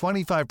up to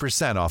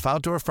 25% off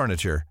outdoor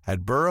furniture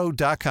at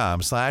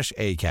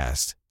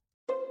burrow.com/ACAST.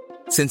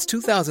 Since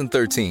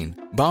 2013,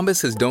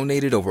 Bombas has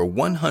donated over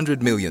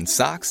 100 million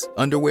socks,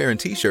 underwear, and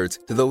T-shirts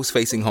to those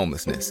facing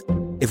homelessness.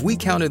 If we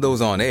counted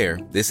those on air,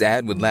 this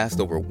ad would last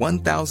over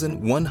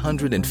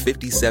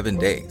 1,157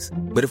 days.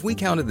 But if we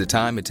counted the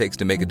time it takes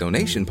to make a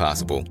donation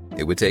possible,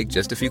 it would take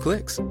just a few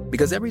clicks.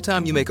 Because every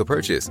time you make a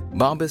purchase,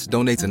 Bombas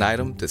donates an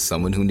item to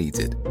someone who needs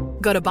it.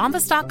 Go to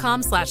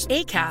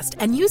bombas.com/ACAST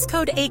and use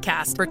code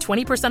ACAST for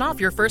 20% off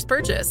your first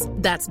purchase.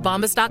 That's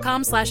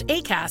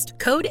bombas.com/ACAST,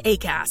 code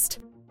ACAST.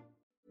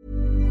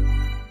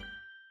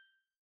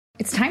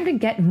 It's time to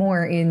get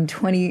more in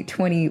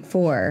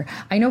 2024.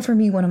 I know for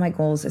me, one of my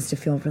goals is to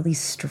feel really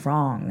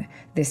strong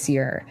this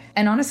year.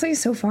 And honestly,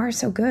 so far,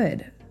 so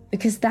good.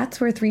 Because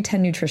that's where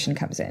 310 Nutrition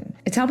comes in.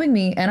 It's helping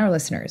me and our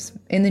listeners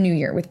in the new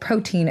year with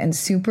protein and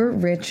super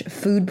rich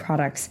food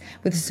products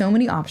with so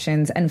many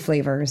options and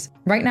flavors.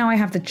 Right now I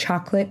have the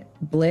chocolate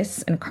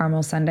bliss and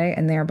caramel sundae,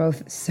 and they are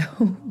both so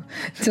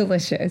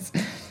delicious.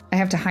 I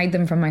have to hide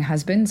them from my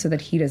husband so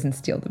that he doesn't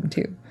steal them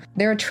too.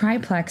 They're a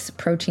triplex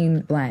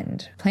protein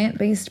blend,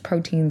 plant-based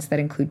proteins that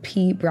include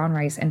pea, brown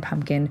rice, and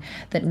pumpkin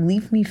that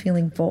leave me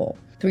feeling full.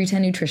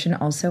 310 Nutrition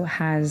also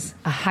has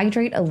a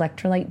Hydrate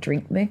electrolyte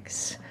drink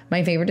mix.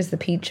 My favorite is the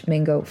peach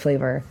mango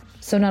flavor.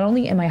 So not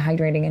only am I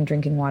hydrating and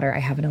drinking water, I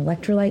have an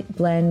electrolyte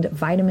blend,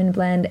 vitamin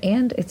blend,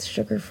 and it's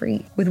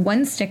sugar-free. With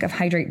 1 stick of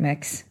Hydrate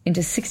mix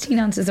into 16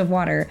 ounces of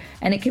water,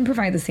 and it can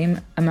provide the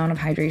same amount of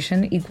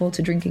hydration equal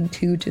to drinking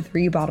 2 to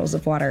 3 bottles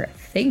of water.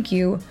 Thank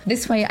you.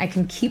 This way I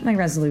can keep my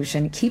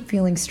resolution, keep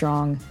feeling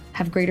strong,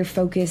 have greater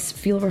focus,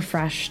 feel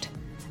refreshed,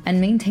 and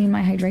maintain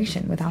my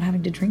hydration without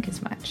having to drink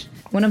as much.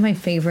 One of my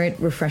favorite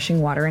refreshing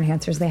water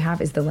enhancers they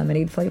have is the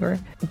lemonade flavor.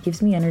 It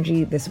gives me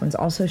energy. This one's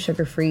also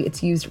sugar-free.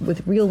 It's used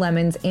with real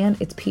lemons and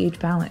it's pH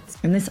balanced.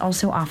 And this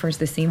also offers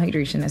the same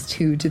hydration as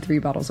 2 to 3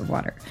 bottles of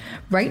water.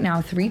 Right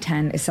now,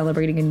 310 is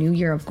celebrating a new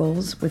year of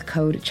goals with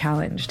code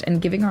CHALLENGED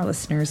and giving our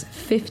listeners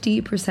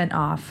 50%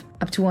 off,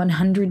 up to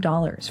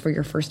 $100 for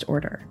your first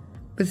order.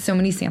 With so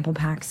many sample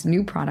packs,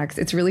 new products,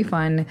 it's really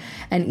fun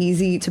and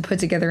easy to put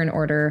together an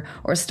order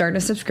or start a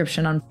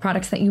subscription on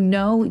products that you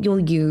know you'll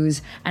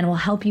use and will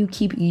help you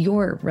keep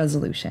your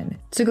resolution.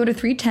 So go to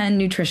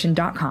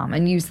 310nutrition.com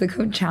and use the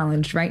code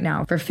CHALLENGED right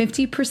now for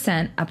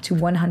 50% up to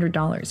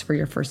 $100 for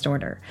your first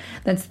order.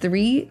 That's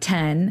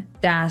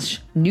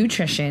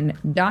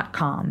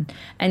 310-nutrition.com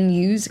and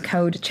use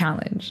code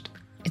CHALLENGED.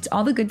 It's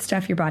all the good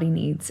stuff your body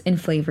needs in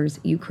flavors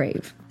you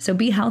crave. So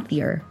be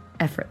healthier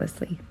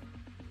effortlessly.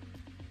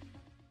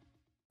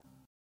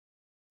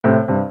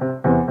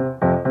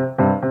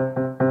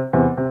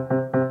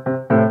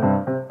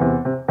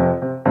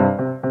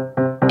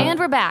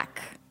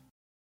 Back.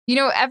 You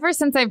know, ever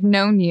since I've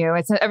known you,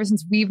 ever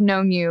since we've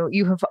known you,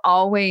 you have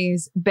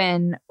always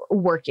been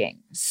working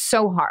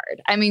so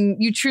hard. I mean,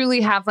 you truly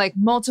have like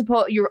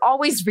multiple, you're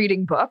always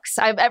reading books.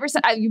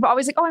 You've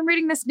always like, oh, I'm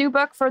reading this new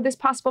book for this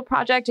possible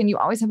project. And you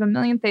always have a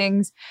million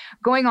things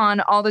going on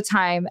all the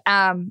time.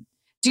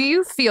 Do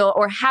you feel,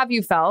 or have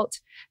you felt,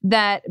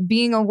 that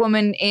being a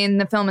woman in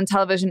the film and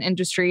television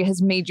industry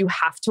has made you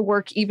have to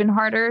work even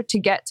harder to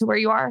get to where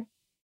you are?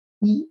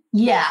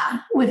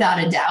 Yeah,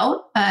 without a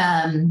doubt.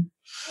 I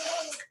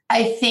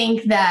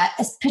think that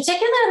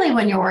particularly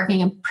when you're working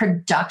in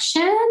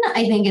production,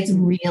 I think it's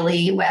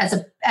really, as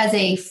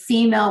a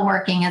female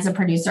working as a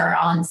producer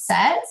on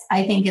set,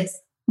 I think it's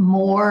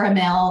more a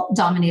male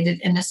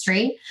dominated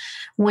industry.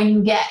 When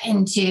you get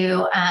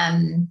into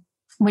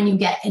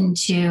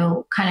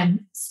kind of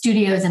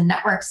studios and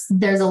networks,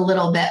 there's a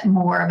little bit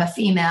more of a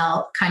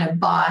female kind of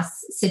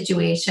boss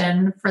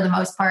situation for the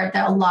most part.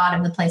 There are a lot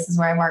of the places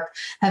where I work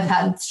have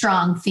had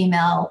strong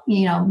female,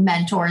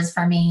 mentors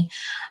for me.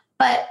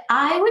 But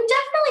I would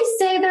definitely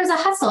say there's a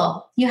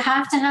hustle. You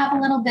have to have a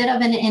little bit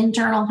of an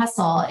internal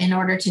hustle in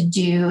order to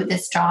do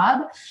this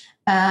job.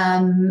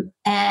 And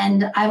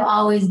I've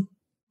always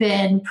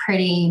been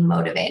pretty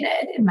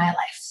motivated in my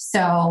life.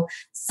 So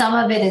some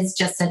of it is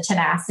just a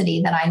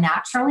tenacity that I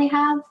naturally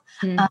have.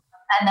 And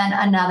then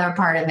another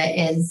part of it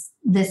is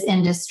this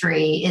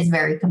industry is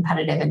very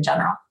competitive in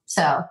general.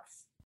 So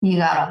you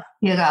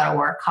gotta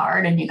work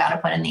hard and you gotta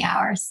put in the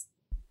hours.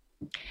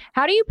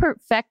 How do you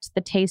perfect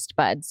the taste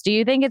buds? Do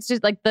you think it's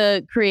just like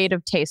the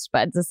creative taste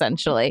buds,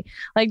 essentially?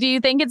 Like, do you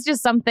think it's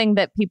just something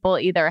that people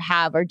either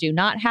have or do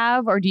not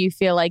have? Or do you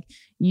feel like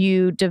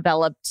you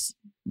developed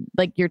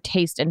like your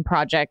taste in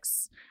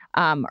projects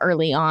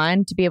early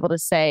on to be able to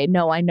say,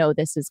 no, I know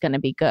this is going to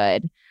be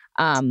good,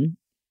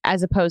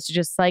 as opposed to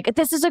just like,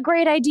 this is a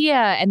great idea,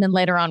 and then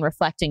later on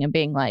reflecting and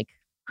being like,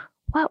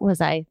 what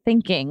was I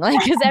thinking?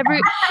 Like, because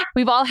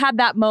we've all had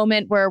that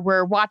moment where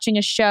we're watching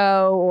a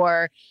show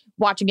or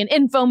watching an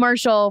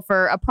infomercial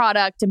for a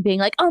product and being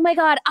like, oh my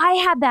God, I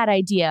had that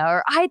idea,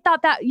 or I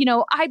thought that,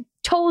 I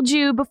told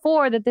you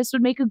before that this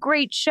would make a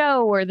great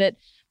show, or that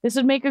this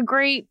would make a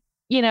great,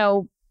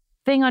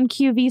 thing on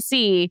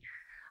QVC.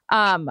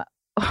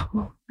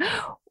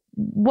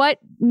 What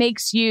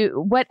makes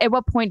you, at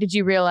what point did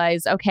you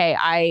realize, okay,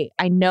 I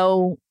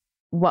know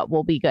what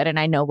will be good and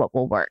I know what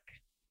will work?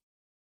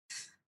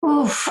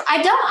 Oof,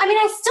 I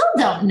still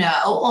don't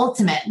know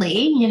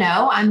ultimately,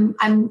 I'm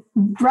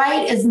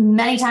right as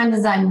many times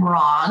as I'm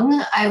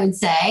wrong, I would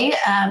say.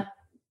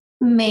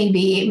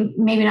 Maybe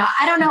not.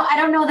 I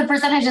don't know the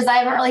percentages. I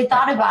haven't really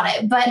thought about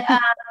it, but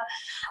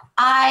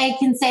I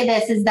can say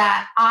this is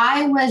that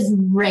I was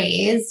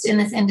raised in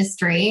this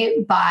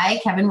industry by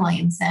Kevin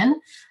Williamson.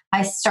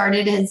 I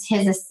started as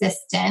his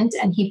assistant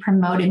and he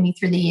promoted me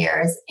through the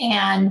years.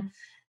 And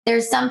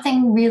there's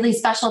something really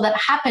special that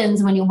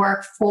happens when you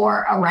work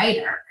for a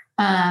writer,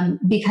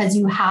 because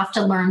you have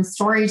to learn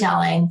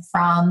storytelling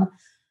from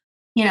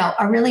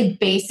a really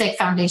basic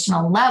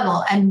foundational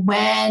level. And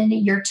when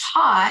you're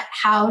taught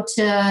how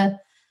to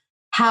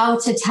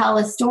tell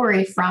a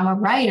story from a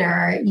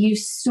writer, you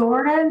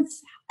sort of,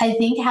 I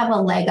think, have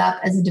a leg up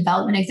as a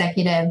development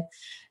executive,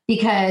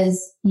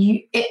 because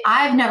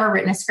I've never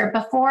written a script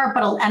before,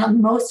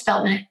 and most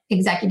development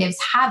executives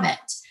haven't.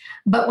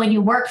 But when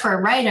you work for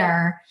a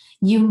writer,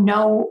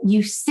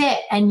 you sit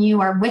and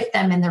you are with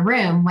them in the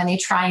room when they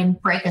try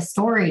and break a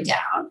story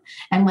down,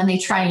 and when they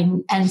try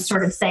and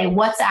sort of say,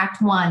 what's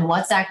act 1,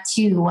 what's act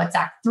 2, what's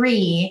act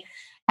 3,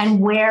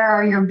 and where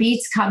are your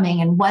beats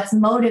coming, and what's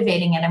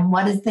motivating it, and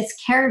what is this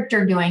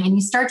character doing? And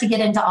you start to get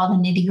into all the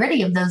nitty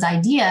gritty of those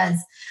ideas.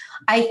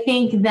 I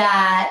think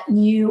that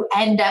you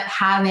end up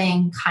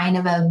having kind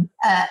of a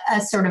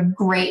sort of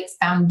great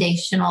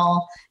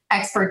foundational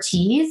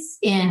expertise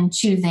in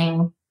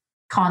choosing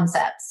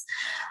concepts.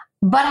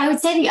 But I would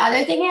say the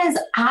other thing is,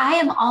 I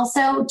am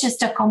also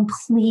just a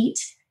complete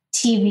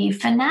TV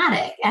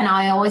fanatic, and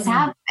I always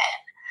have been.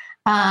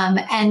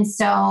 And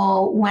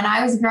so when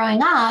I was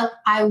growing up,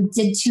 I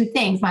did two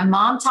things. My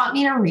mom taught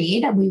me to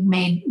read. We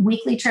made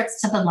weekly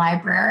trips to the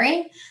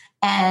library.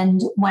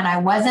 And when I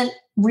wasn't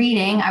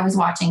reading, I was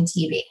watching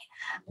TV.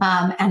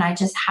 And I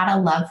just had a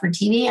love for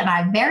TV. And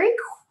I very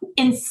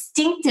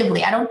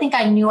instinctively, I don't think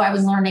I knew I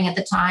was learning at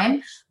the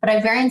time, but I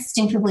very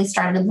instinctively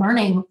started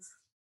learning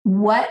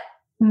what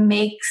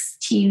makes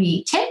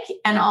TV tick,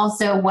 and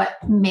also what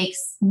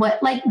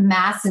like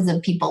masses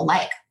of people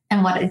like,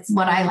 and what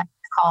I like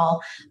to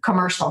call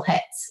commercial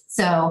hits.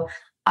 So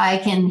I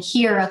can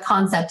hear a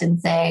concept and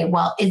say,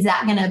 well, is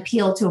that going to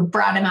appeal to a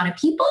broad amount of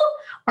people,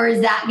 or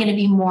is that going to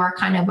be more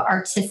kind of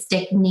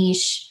artistic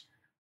niche?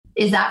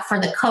 Is that for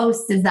the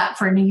coast? Is that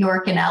for New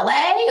York and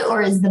LA?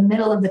 Or is the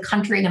middle of the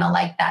country going to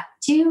like that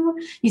too?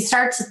 You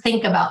start to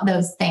think about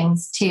those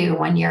things too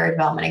when you're a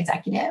development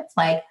executive.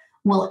 Like,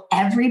 will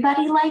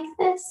everybody like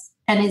this?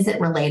 And is it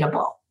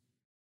relatable?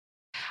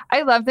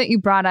 I love that you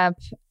brought up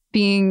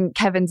being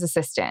Kevin's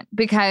assistant,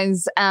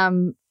 because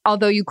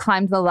although you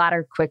climbed the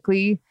ladder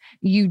quickly,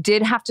 you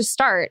did have to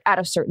start at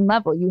a certain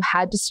level. You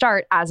had to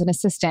start as an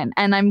assistant.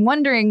 And I'm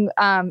wondering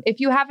if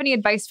you have any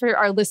advice for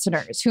our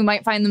listeners who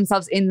might find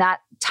themselves in that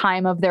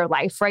time of their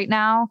life right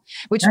now,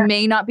 which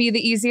may not be the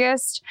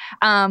easiest.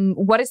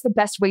 What is the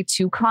best way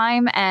to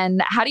climb,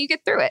 and how do you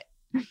get through it?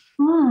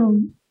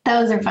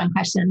 Those are fun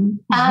questions.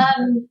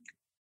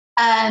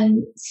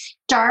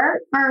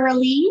 Start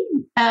early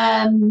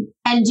and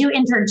do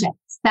internships.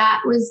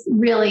 That was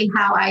really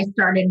how I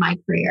started my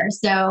career.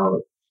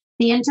 So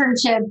the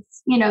internships,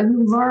 you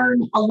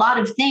learn a lot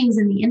of things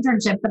in the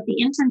internship, but the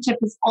internship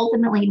is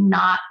ultimately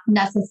not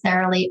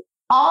necessarily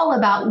all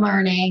about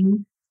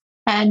learning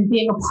and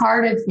being a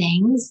part of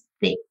things.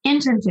 The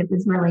internship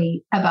is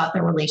really about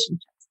the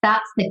relationships.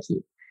 That's the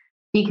key,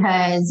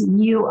 because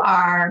you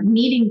are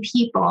meeting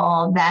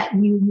people that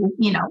you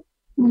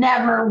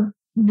never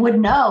would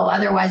know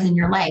otherwise in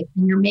your life,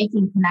 and you're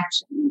making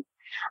connections.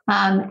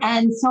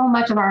 And so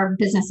much of our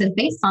business is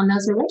based on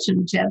those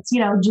relationships.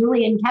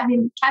 Julie and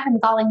Kevin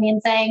calling me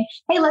and saying,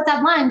 hey, let's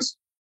have lunch.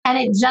 And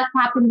it just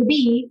happened to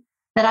be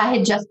that I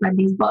had just read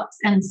these books.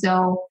 And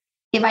so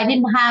if I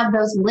didn't have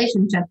those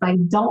relationships, I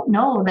don't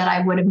know that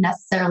I would have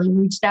necessarily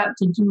reached out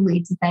to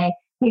Julie to say,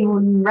 hey,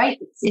 will you write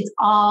this? It's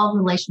all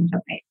relationship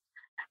based.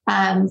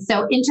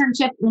 So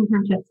internships.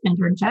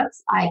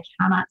 I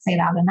cannot say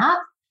that enough.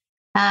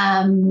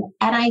 And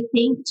I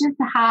think just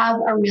to have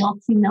a real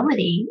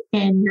humility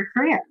in your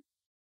career.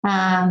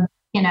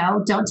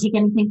 Don't take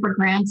anything for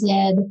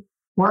granted.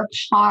 Work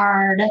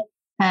hard.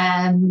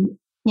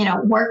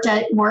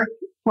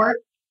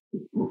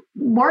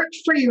 Work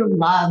for your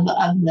love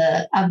of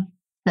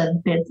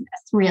the business.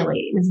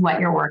 Really is what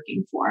you're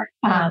working for.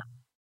 And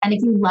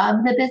if you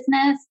love the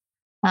business,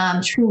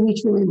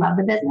 truly love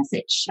the business,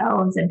 it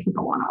shows, and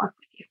people want to work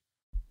with you.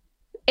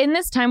 In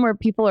this time where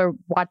people are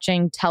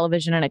watching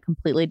television in a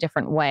completely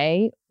different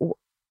way,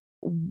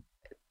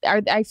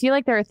 I feel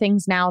like there are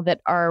things now that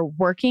are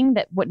working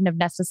that wouldn't have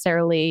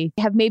necessarily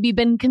have maybe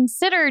been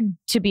considered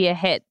to be a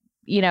hit,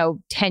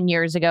 10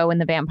 years ago when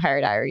The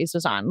Vampire Diaries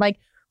was on. Like,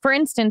 for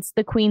instance,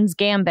 The Queen's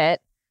Gambit.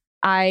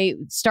 I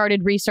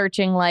started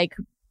researching like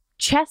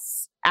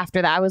chess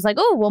after that. I was like,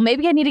 oh, well,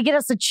 maybe I need to get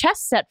us a chess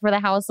set for the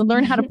house and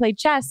learn how to play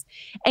chess.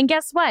 And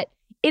guess what?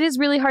 It is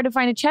really hard to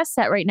find a chess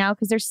set right now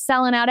because they're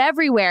selling out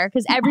everywhere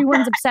because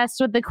everyone's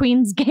obsessed with The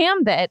Queen's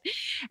Gambit.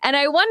 And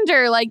I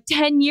wonder, like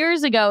 10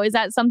 years ago, is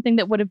that something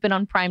that would have been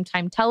on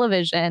primetime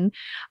television?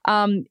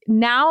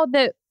 Now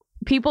that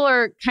people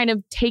are kind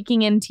of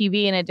taking in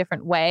TV in a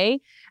different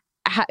way,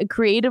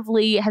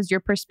 creatively, has your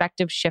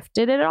perspective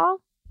shifted at all?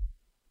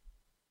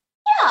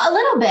 Yeah, a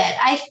little bit.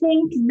 I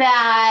think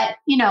that,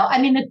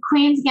 The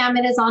Queen's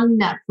Gambit is on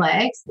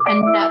Netflix,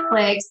 and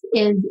Netflix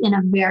is in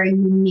a very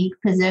unique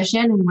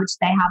position in which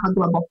they have a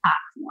global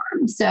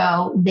platform.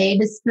 So they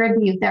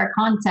distribute their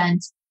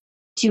content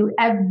to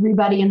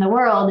everybody in the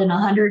world in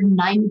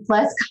 190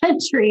 plus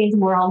countries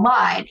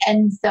worldwide.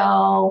 And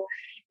so,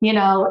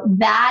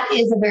 that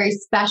is a very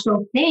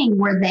special thing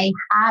where they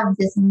have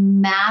this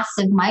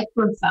massive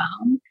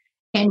microphone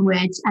in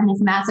which, and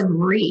this massive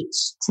reach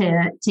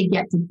to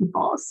get to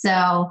people.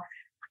 So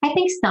I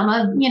think some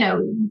of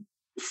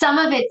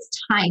its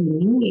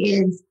timing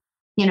is,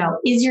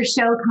 is your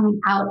show coming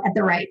out at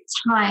the right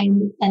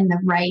time and the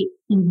right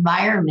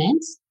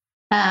environment?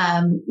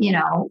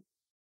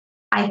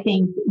 I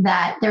think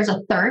that there's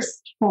a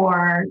thirst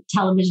for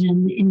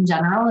television in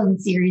general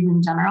and series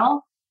in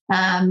general.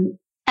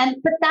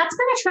 But that's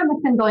been a trend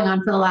that's been going on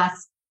for the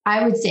last,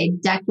 I would say,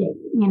 decade.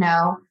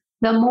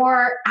 The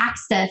more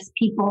access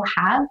people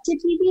have to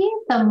TV,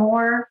 the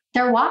more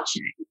they're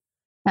watching.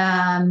 So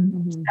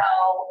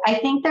I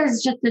think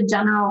there's just a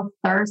general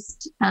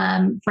thirst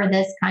for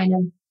this kind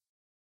of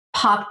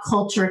pop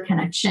culture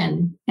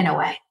connection in a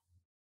way.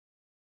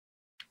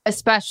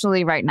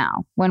 Especially right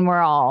now when we're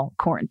all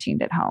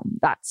quarantined at home.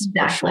 That's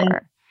exactly. For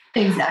sure.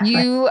 Exactly.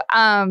 You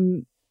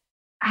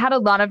had a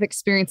lot of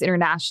experience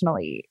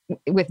internationally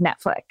with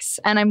Netflix.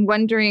 And I'm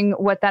wondering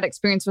what that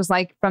experience was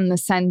like from the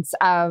sense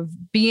of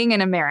being an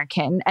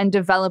American and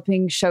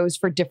developing shows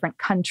for different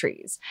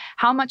countries.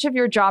 How much of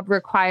your job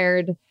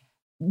required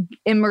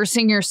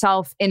immersing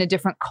yourself in a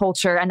different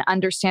culture and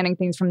understanding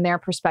things from their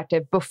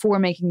perspective before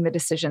making the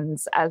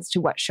decisions as to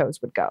what shows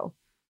would go?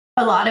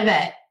 A lot of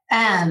it.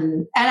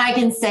 And I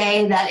can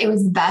say that it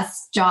was the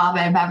best job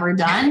I've ever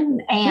done.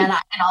 And I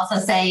can also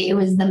say it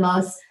was the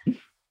most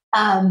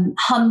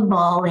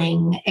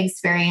humbling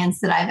experience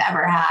that I've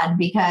ever had,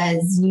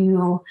 because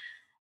the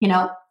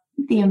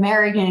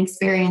American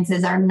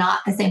experiences are not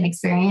the same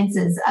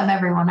experiences of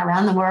everyone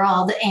around the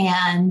world.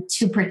 And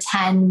to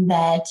pretend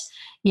that,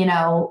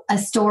 a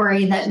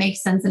story that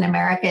makes sense in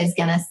America is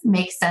going to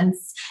make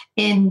sense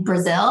in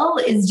Brazil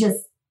is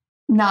just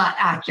not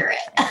accurate.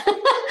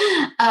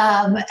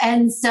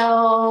 And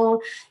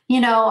so,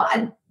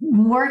 I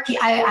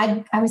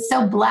was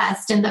so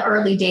blessed in the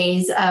early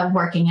days of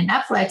working at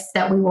Netflix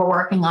that we were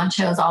working on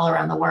shows all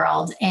around the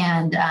world.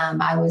 And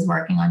I was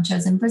working on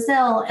shows in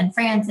Brazil and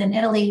France and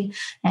Italy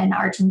and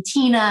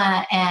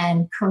Argentina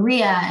and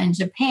Korea and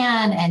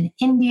Japan and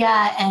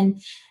India.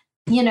 And,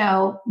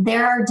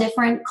 there are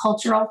different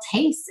cultural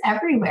tastes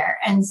everywhere.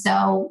 And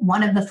so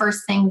one of the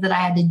first things that I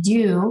had to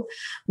do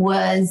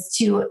was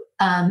to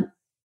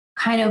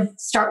kind of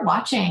start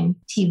watching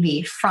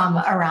TV from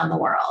around the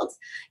world.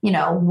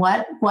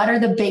 What are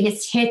the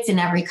biggest hits in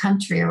every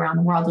country around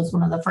the world was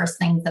one of the first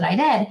things that I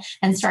did,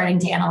 and starting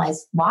to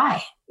analyze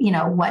why,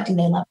 what do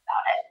they love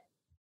about it?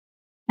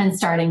 And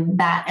starting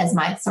that as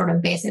my sort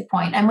of basic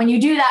point. And when you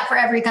do that for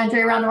every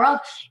country around the world,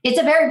 it's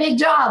a very big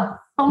job.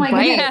 Oh my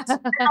goodness. There's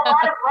a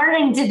lot of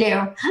learning to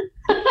do.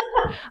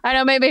 I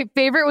know. My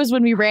favorite was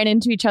when we ran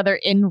into each other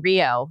in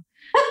Rio.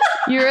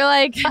 You were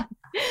like,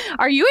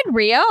 are you in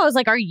Rio? I was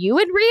like, are you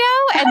in Rio?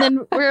 And then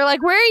we were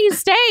like, where are you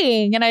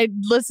staying? And I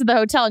listed the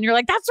hotel and you're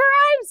like, that's where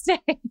I'm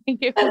staying.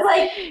 It was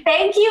like,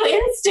 thank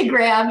you,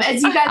 Instagram.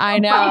 As you guys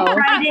are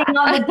writing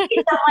on the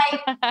beach, I'm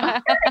like,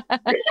 I'm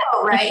in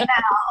Rio right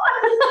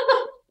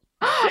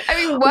now. I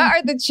mean, what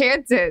are the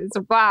chances?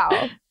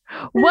 Wow.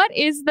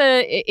 Is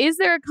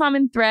there a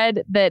common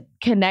thread that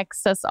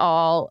connects us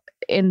all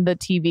in the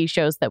TV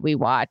shows that we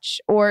watch,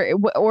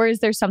 or is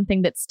there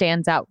something that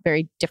stands out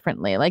very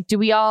differently? Like, do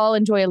we all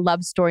enjoy a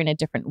love story in a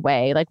different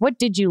way? Like, what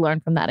did you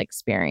learn from that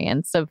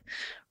experience of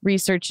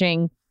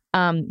researching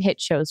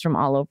hit shows from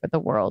all over the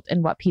world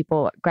and what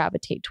people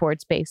gravitate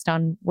towards based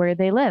on where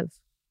they live?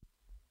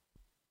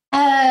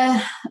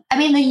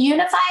 The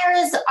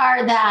unifiers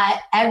are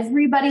that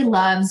everybody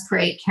loves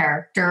great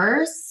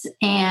characters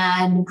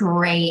and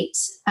great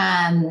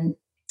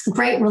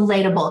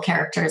relatable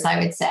characters, I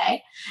would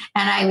say.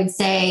 And I would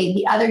say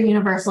the other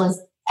universal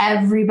is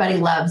everybody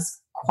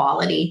loves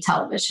quality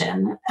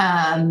television.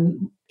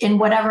 In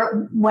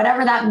whatever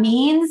that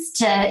means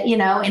to,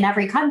 in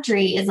every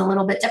country is a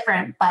little bit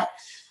different, but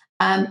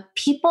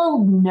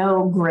people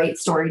know great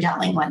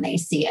storytelling when they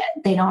see it.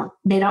 They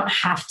don't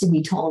have to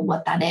be told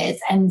what that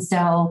is. And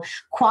so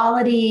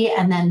quality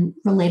and then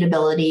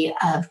relatability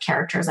of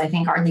characters, I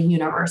think, are the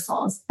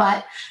universals.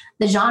 But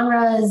the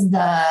genres,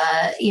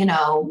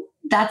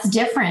 that's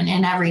different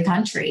in every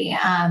country.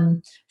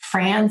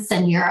 France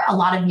and a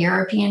lot of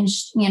European,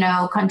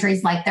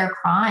 countries like their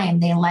crime.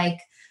 They like,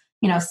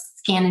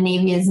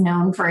 Scandinavia is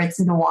known for its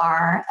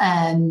noir.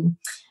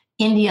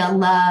 India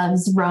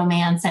loves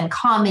romance and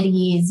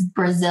comedies.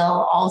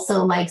 Brazil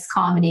also likes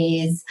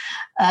comedies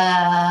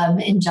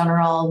in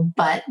general,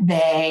 but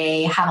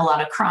they have a lot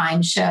of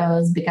crime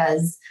shows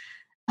because,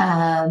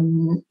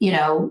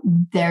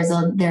 there's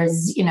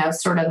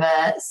sort of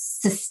a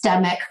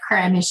systemic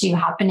crime issue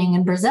happening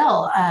in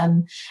Brazil.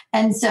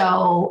 And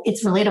so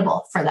it's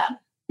relatable for them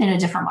in a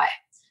different way.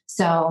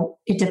 So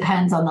it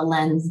depends on the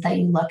lens that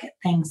you look at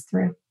things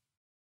through.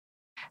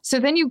 So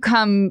then you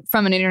come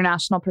from an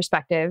international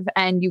perspective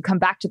and you come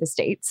back to the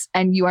States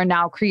and you are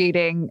now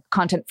creating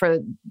content for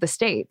the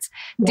States.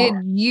 Yeah. Did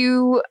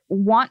you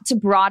want to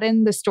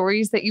broaden the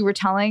stories that you were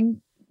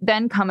telling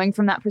then coming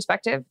from that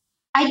perspective?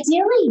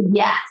 Ideally,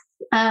 yes.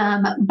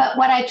 But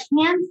what I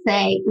can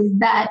say is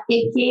that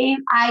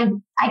I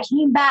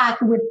came back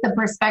with the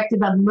perspective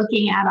of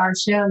looking at our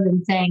shows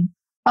and saying,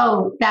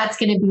 oh, that's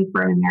going to be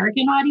for an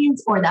American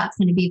audience or that's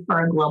going to be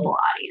for a global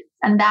audience.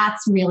 And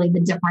that's really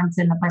the difference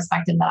in the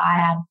perspective that I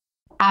had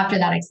after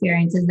that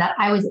experience, is that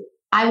I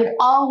would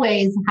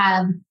always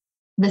have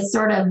this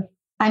sort of,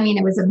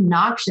 it was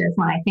obnoxious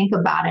when I think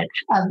about it,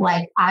 of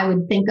like, I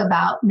would think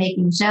about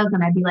making shows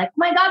and I'd be like, oh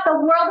my God, the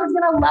world is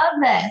going to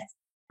love this.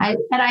 I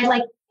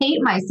like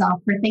hate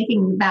myself for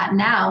thinking that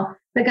now,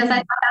 because I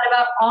thought that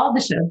about all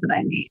the shows that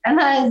I made. And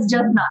that is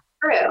just not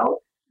true.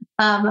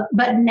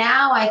 But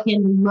now I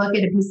can look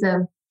at a piece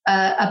of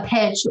a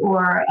pitch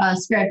or a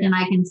script and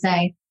I can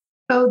say,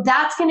 oh,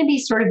 that's going to be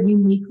sort of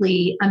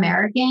uniquely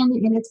American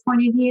in its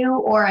point of view.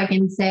 Or I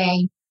can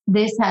say,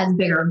 this has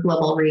bigger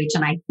global reach,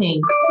 and I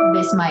think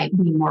this might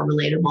be more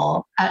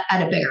relatable at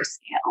a bigger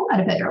scale, at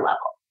a bigger level.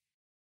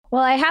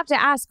 Well, I have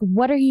to ask,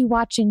 what are you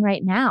watching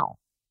right now?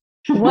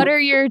 What are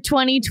your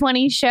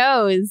 2020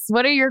 shows?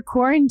 What are your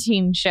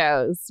quarantine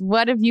shows?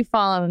 What have you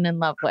fallen in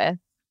love with?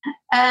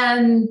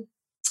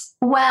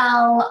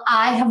 Well,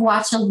 I have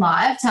watched a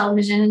lot of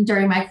television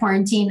during my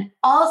quarantine.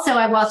 Also,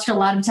 I watched a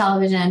lot of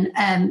television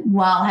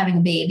while having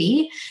a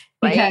baby,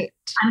 because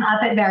I'm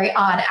up at very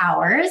odd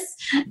hours.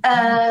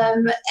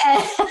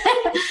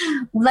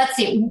 Let's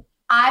see.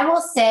 I will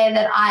say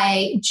that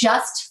I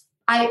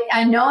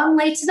know I'm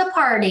late to the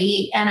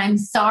party, and I'm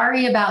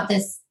sorry about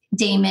this,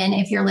 Damon,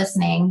 if you're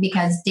listening,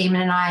 because Damon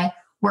and I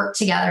worked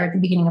together at the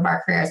beginning of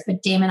our careers.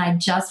 But Damon, I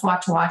just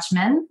watched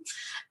Watchmen.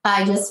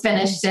 I just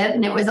finished it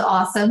and it was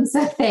awesome.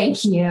 So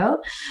thank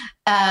you.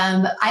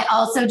 I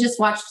also just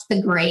watched The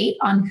Great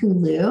on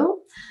Hulu.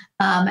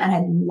 And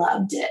I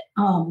loved it.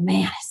 Oh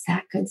man, is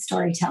that good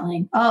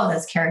storytelling? Oh,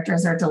 those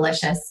characters are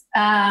delicious.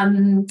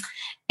 And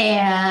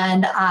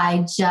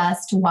I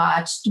just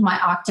watched My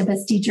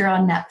Octopus Teacher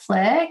on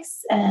Netflix,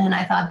 and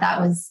I thought that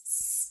was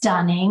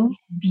stunning,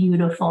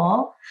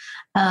 beautiful.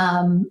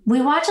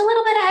 We watch a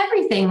little bit of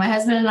everything. My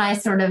husband and I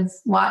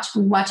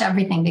we watch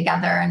everything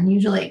together, and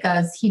usually it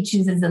goes, he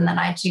chooses and then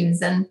I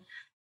choose, and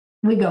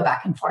we go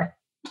back and forth.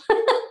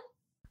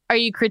 Are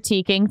you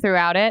critiquing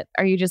throughout it?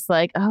 Are you just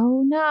like,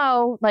 oh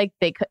no, like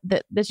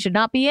this should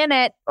not be in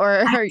it?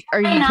 Or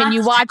can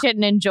you watch it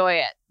and enjoy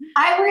it?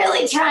 I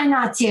really try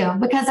not to,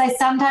 because I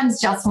sometimes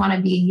just want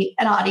to be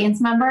an audience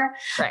member.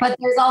 Right. But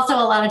there's also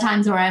a lot of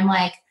times where I'm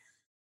like,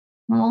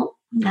 well,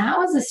 that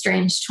was a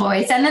strange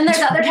choice. And then there's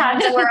other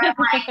times where I'm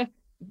like,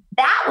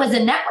 that was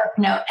a network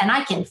note and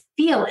I can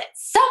feel it.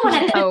 Someone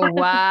at the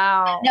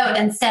note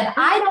and said,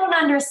 I don't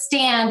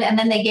understand. And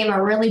then they gave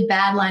a really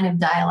bad line of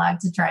dialogue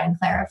to try and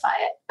clarify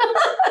it.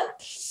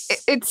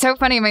 It's so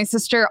funny. My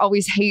sister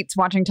always hates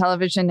watching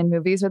television and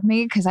movies with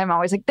me, because I'm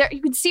always like, there,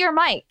 you can see her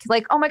mic.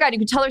 Like, oh my God, you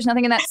can tell there's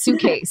nothing in that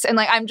suitcase. And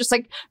like, I'm just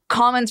like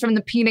comments from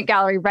the peanut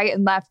gallery right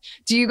and left.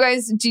 Do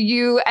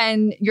you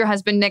and your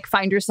husband, Nick,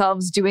 find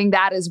yourselves doing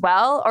that as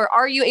well? Or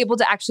are you able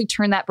to actually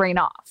turn that brain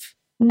off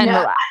and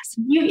relax?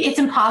 It's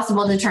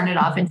impossible to turn it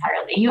off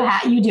entirely.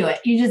 You do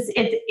it. You just,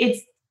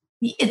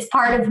 it's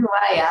part of who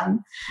I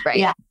am. Right.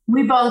 Yeah.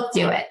 We both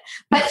do it,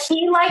 but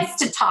he likes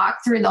to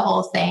talk through the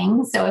whole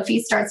thing. So if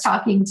he starts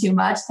talking too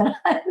much,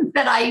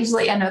 then I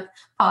usually end up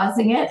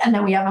pausing it, and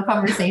then we have a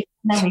conversation,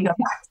 and then we go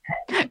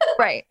back to it.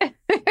 Right.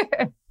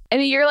 In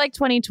a year like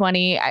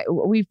 2020,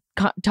 we've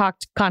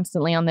talked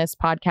constantly on this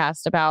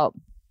podcast about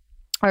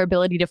our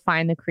ability to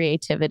find the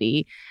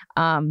creativity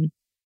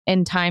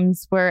in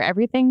times where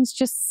everything's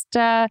just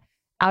out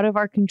of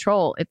our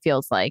control, it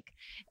feels like.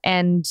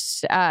 And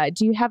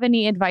do you have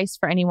any advice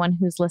for anyone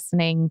who's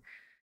listening,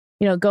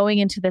 going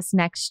into this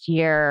next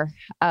year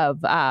of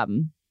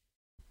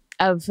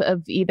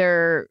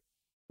either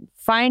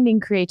finding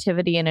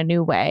creativity in a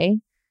new way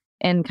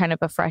and kind of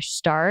a fresh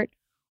start,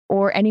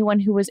 or anyone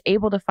who was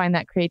able to find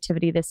that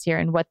creativity this year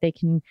and what they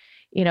can,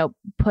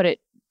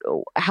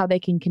 how they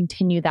can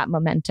continue that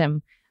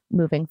momentum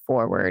moving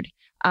forward,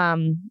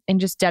 and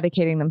just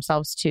dedicating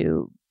themselves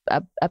to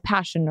a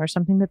passion or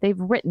something that they've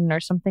written or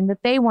something that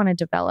they want to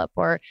develop,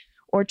 or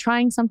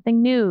trying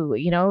something new,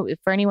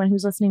 for anyone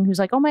who's listening, who's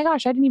like, oh my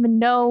gosh, I didn't even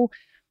know,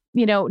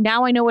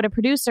 now I know what a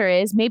producer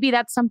is. Maybe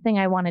that's something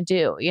I want to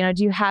do.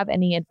 Do you have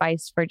any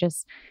advice for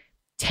just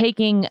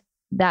taking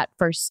that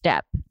first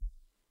step?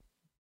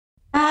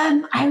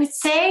 I would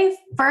say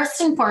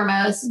first and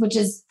foremost, which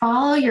is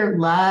follow your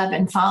love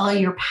and follow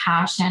your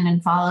passion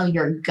and follow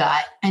your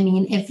gut. I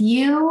mean, if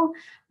you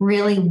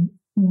really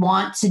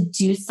want to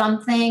do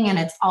something and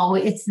it's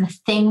the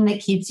thing that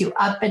keeps you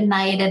up at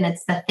night and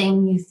it's the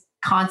thing you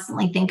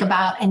constantly think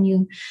about and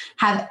you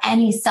have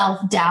any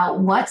self-doubt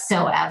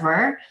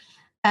whatsoever,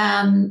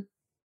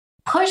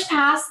 push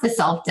past the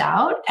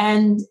self-doubt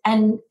and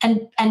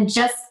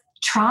just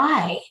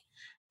try.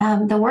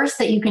 The worst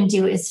that you can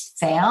do is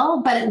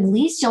fail, but at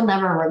least you'll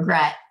never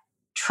regret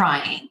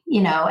trying,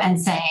 and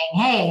saying,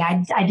 hey,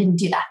 I didn't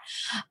do that.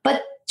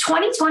 But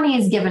 2020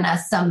 has given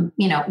us some,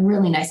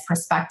 really nice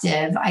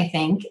perspective, I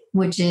think,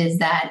 which is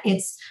that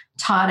it's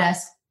taught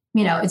us,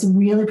 it's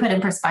really put in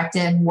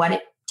perspective what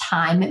it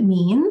time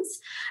means,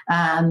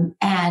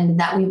 and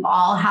that we've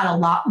all had a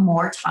lot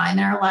more time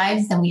in our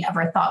lives than we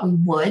ever thought we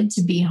would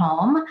to be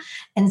home.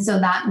 And so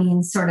that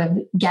means sort of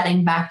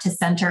getting back to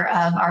center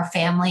of our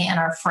family and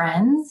our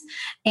friends.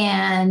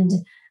 And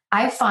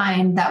I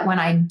find that when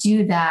I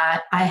do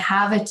that, I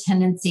have a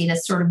tendency to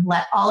sort of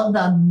let all of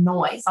the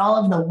noise,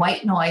 all of the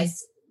white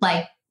noise,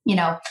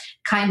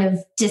 kind of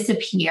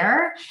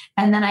disappear.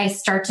 And then I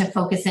start to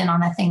focus in on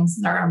the things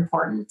that are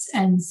important.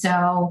 And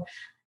so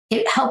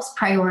it helps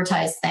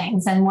prioritize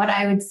things. And what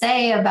I would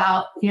say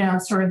about,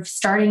 sort of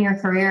starting your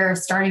career,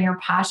 starting your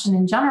passion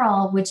in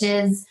general, which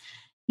is,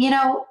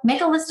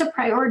 make a list of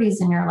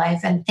priorities in your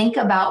life and think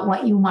about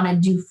what you want to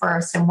do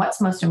first and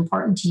what's most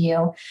important to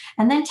you.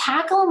 And then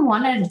tackle them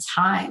one at a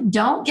time.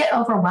 Don't get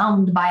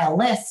overwhelmed by a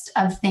list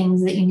of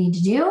things that you need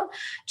to do.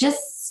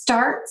 Just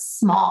start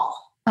small.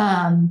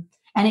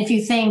 And if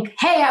you think,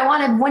 hey, I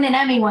want to win an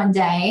Emmy one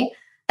day,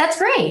 that's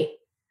great.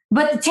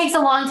 But it takes a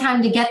long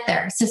time to get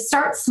there. So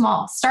start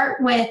small.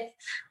 Start with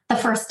the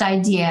first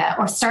idea,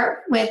 or start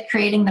with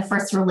creating the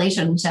first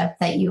relationship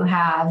that you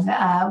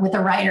have with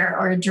a writer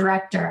or a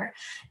director.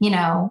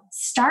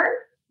 Start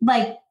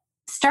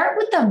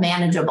with the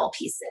manageable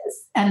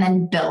pieces and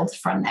then build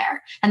from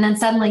there. And then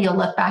suddenly you'll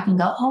look back and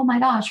go, oh my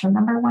gosh,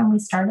 remember when we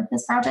started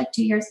this project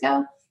 2 years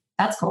ago?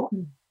 That's cool.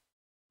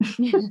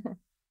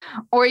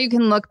 Or you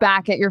can look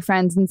back at your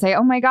friends and say,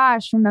 oh my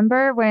gosh,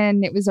 remember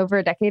when it was over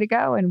a decade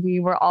ago and we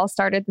were all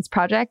started this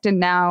project,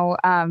 and now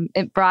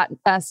it brought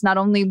us not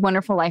only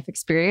wonderful life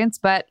experience,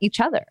 but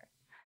each other,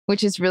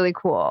 which is really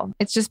cool.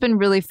 It's just been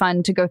really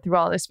fun to go through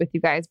all this with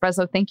you guys.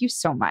 Breslow, thank you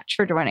so much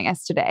for joining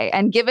us today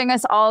and giving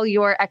us all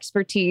your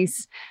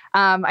expertise.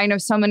 I know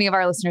so many of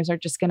our listeners are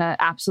just going to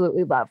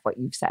absolutely love what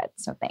you've said.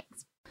 So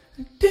thanks.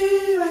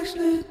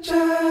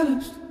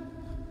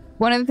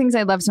 One of the things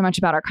I love so much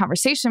about our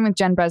conversation with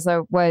Jen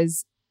Breslow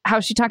was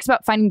how she talks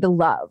about finding the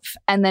love.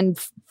 And then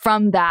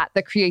from that,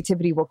 the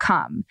creativity will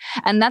come.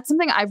 And that's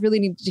something I really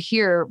need to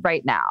hear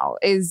right now.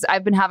 Is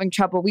I've been having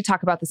trouble. We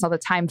talk about this all the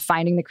time,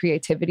 finding the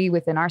creativity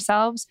within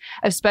ourselves,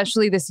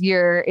 especially this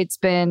year. It's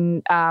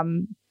been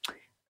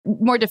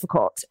more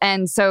difficult.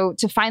 And so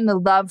to find the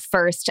love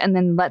first and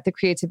then let the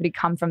creativity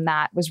come from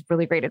that was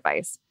really great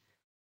advice.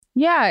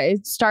 Yeah.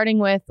 It's starting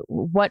with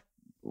what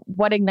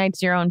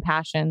ignites your own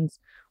passions,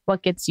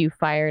 what gets you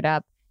fired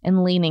up,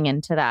 and leaning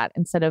into that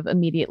instead of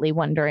immediately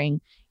wondering,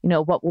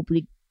 what will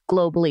be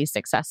globally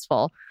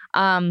successful.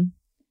 I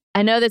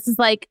know this is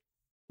like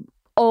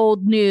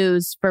old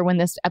news for when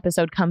this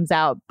episode comes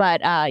out,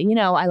 but I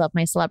love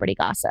my celebrity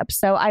gossip.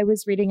 So I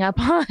was reading up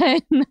on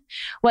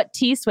what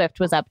T Swift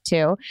was up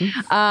to.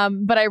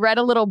 But I read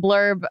a little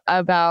blurb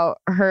about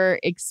her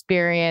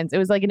experience. It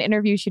was like an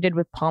interview she did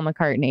with Paul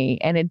McCartney,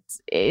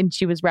 and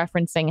she was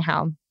referencing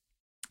how,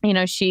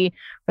 she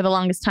for the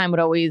longest time would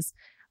always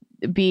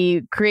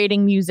be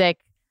creating music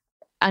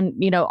and,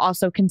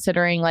 also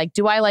considering like,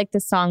 do I like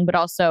this song, but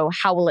also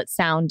how will it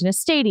sound in a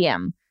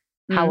stadium?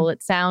 How will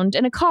it sound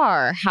in a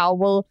car? How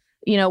will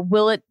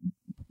it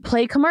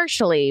play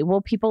commercially? Will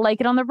people like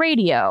it on the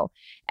radio?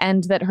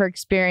 And that her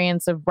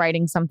experience of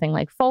writing something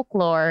like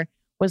Folklore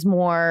was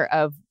more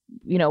of,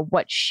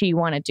 what she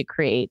wanted to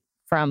create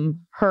from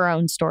her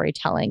own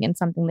storytelling and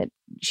something that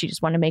she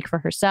just wanted to make for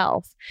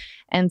herself.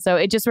 And so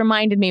it just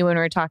reminded me when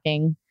we were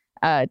talking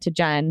to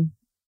Jen,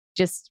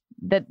 just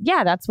that,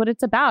 that's what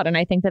it's about. And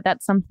I think that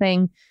that's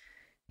something,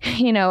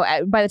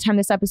 by the time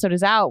this episode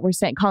is out, we're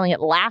calling it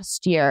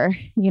last year,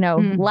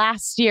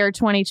 last year,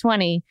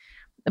 2020.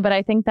 But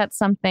I think that's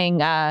something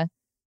that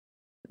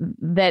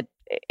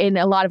in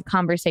a lot of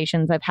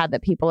conversations I've had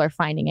that people are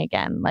finding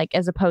again, like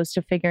as opposed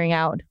to figuring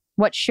out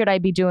what should I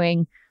be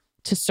doing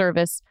to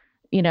service,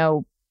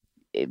 the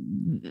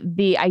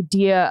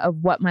idea of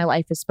what my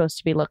life is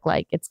supposed to look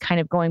like. It's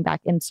kind of going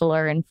back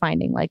insular and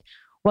finding like,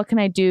 what can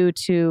I do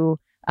to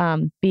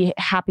be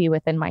happy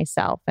within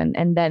myself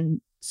and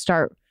then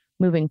start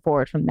moving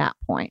forward from that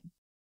point.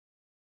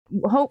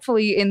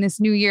 Hopefully in this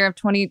new year of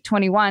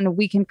 2021,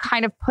 we can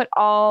kind of put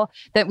all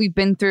that we've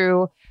been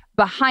through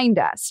behind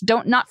us.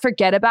 Don't not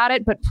forget about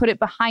it, but put it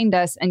behind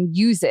us and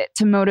use it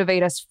to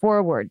motivate us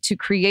forward, to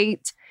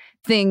create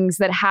things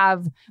that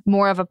have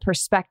more of a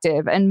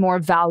perspective and more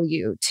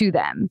value to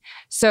them.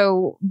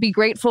 So be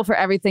grateful for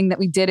everything that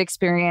we did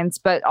experience,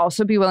 but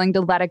also be willing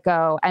to let it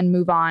go and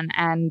move on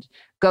and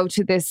go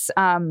to this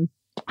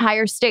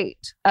higher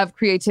state of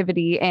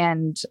creativity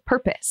and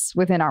purpose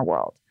within our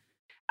world.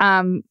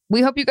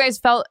 We hope you guys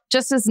felt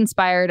just as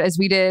inspired as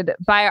we did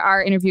by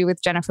our interview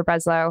with Jennifer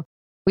Breslow.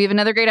 We have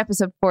another great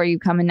episode for you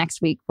coming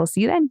next week. We'll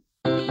see you then.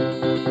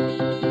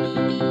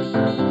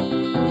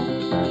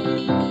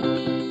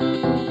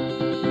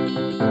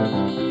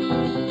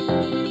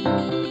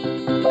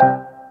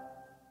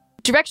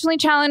 Directionally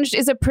Challenged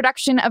is a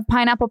production of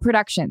Pineapple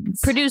Productions.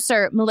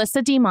 Producer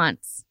Melissa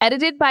DeMonts.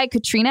 Edited by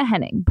Katrina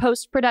Henning.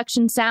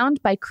 Post-production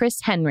sound by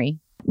Chris Henry.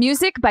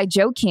 Music by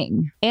Joe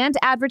King. And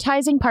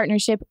advertising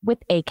partnership with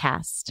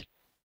Acast.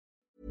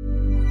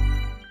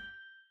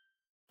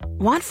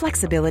 Want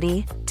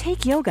flexibility?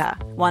 Take yoga.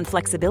 Want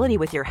flexibility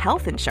with your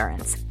health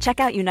insurance? Check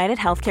out United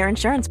Healthcare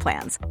Insurance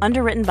Plans.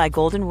 Underwritten by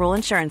Golden Rule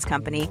Insurance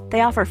Company, they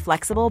offer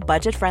flexible,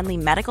 budget-friendly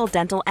medical,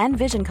 dental, and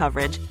vision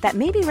coverage that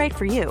may be right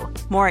for you.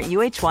 More at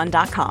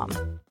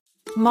uh1.com.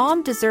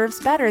 Mom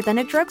deserves better than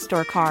a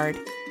drugstore card.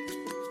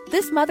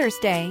 This Mother's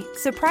Day,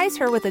 surprise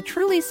her with a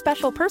truly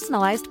special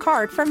personalized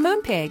card from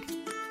Moonpig.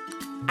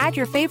 Add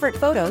your favorite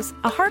photos,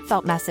 a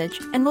heartfelt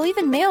message, and we'll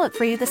even mail it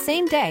for you the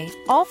same day,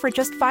 all for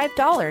just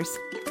 $5.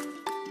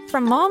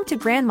 From mom to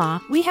grandma,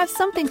 we have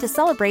something to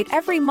celebrate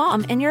every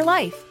mom in your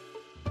life.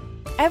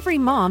 Every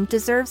mom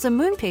deserves a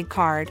Moonpig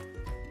card.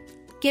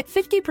 Get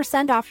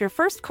 50% off your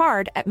first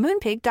card at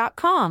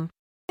moonpig.com.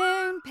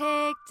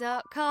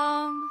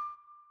 Moonpig.com.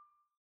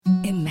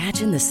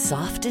 Imagine the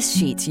softest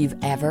sheets you've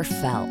ever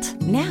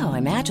felt. Now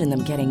imagine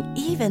them getting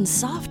even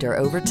softer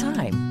over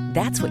time.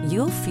 That's what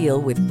you'll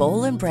feel with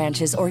Boll &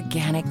 Branch's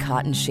organic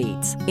cotton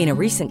sheets. In a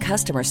recent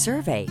customer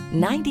survey,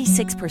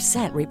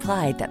 96%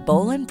 replied that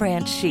Boll &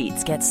 Branch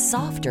sheets get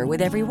softer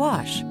with every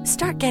wash.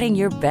 Start getting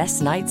your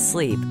best night's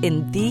sleep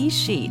in these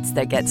sheets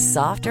that get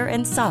softer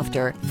and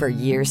softer for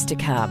years to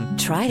come.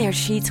 Try their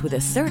sheets with a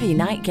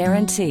 30-night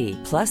guarantee.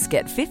 Plus,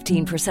 get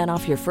 15%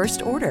 off your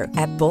first order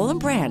at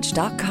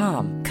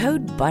bollandbranch.com.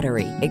 Code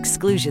BUTTERY.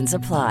 Exclusions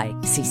apply.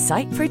 See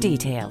site for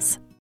details.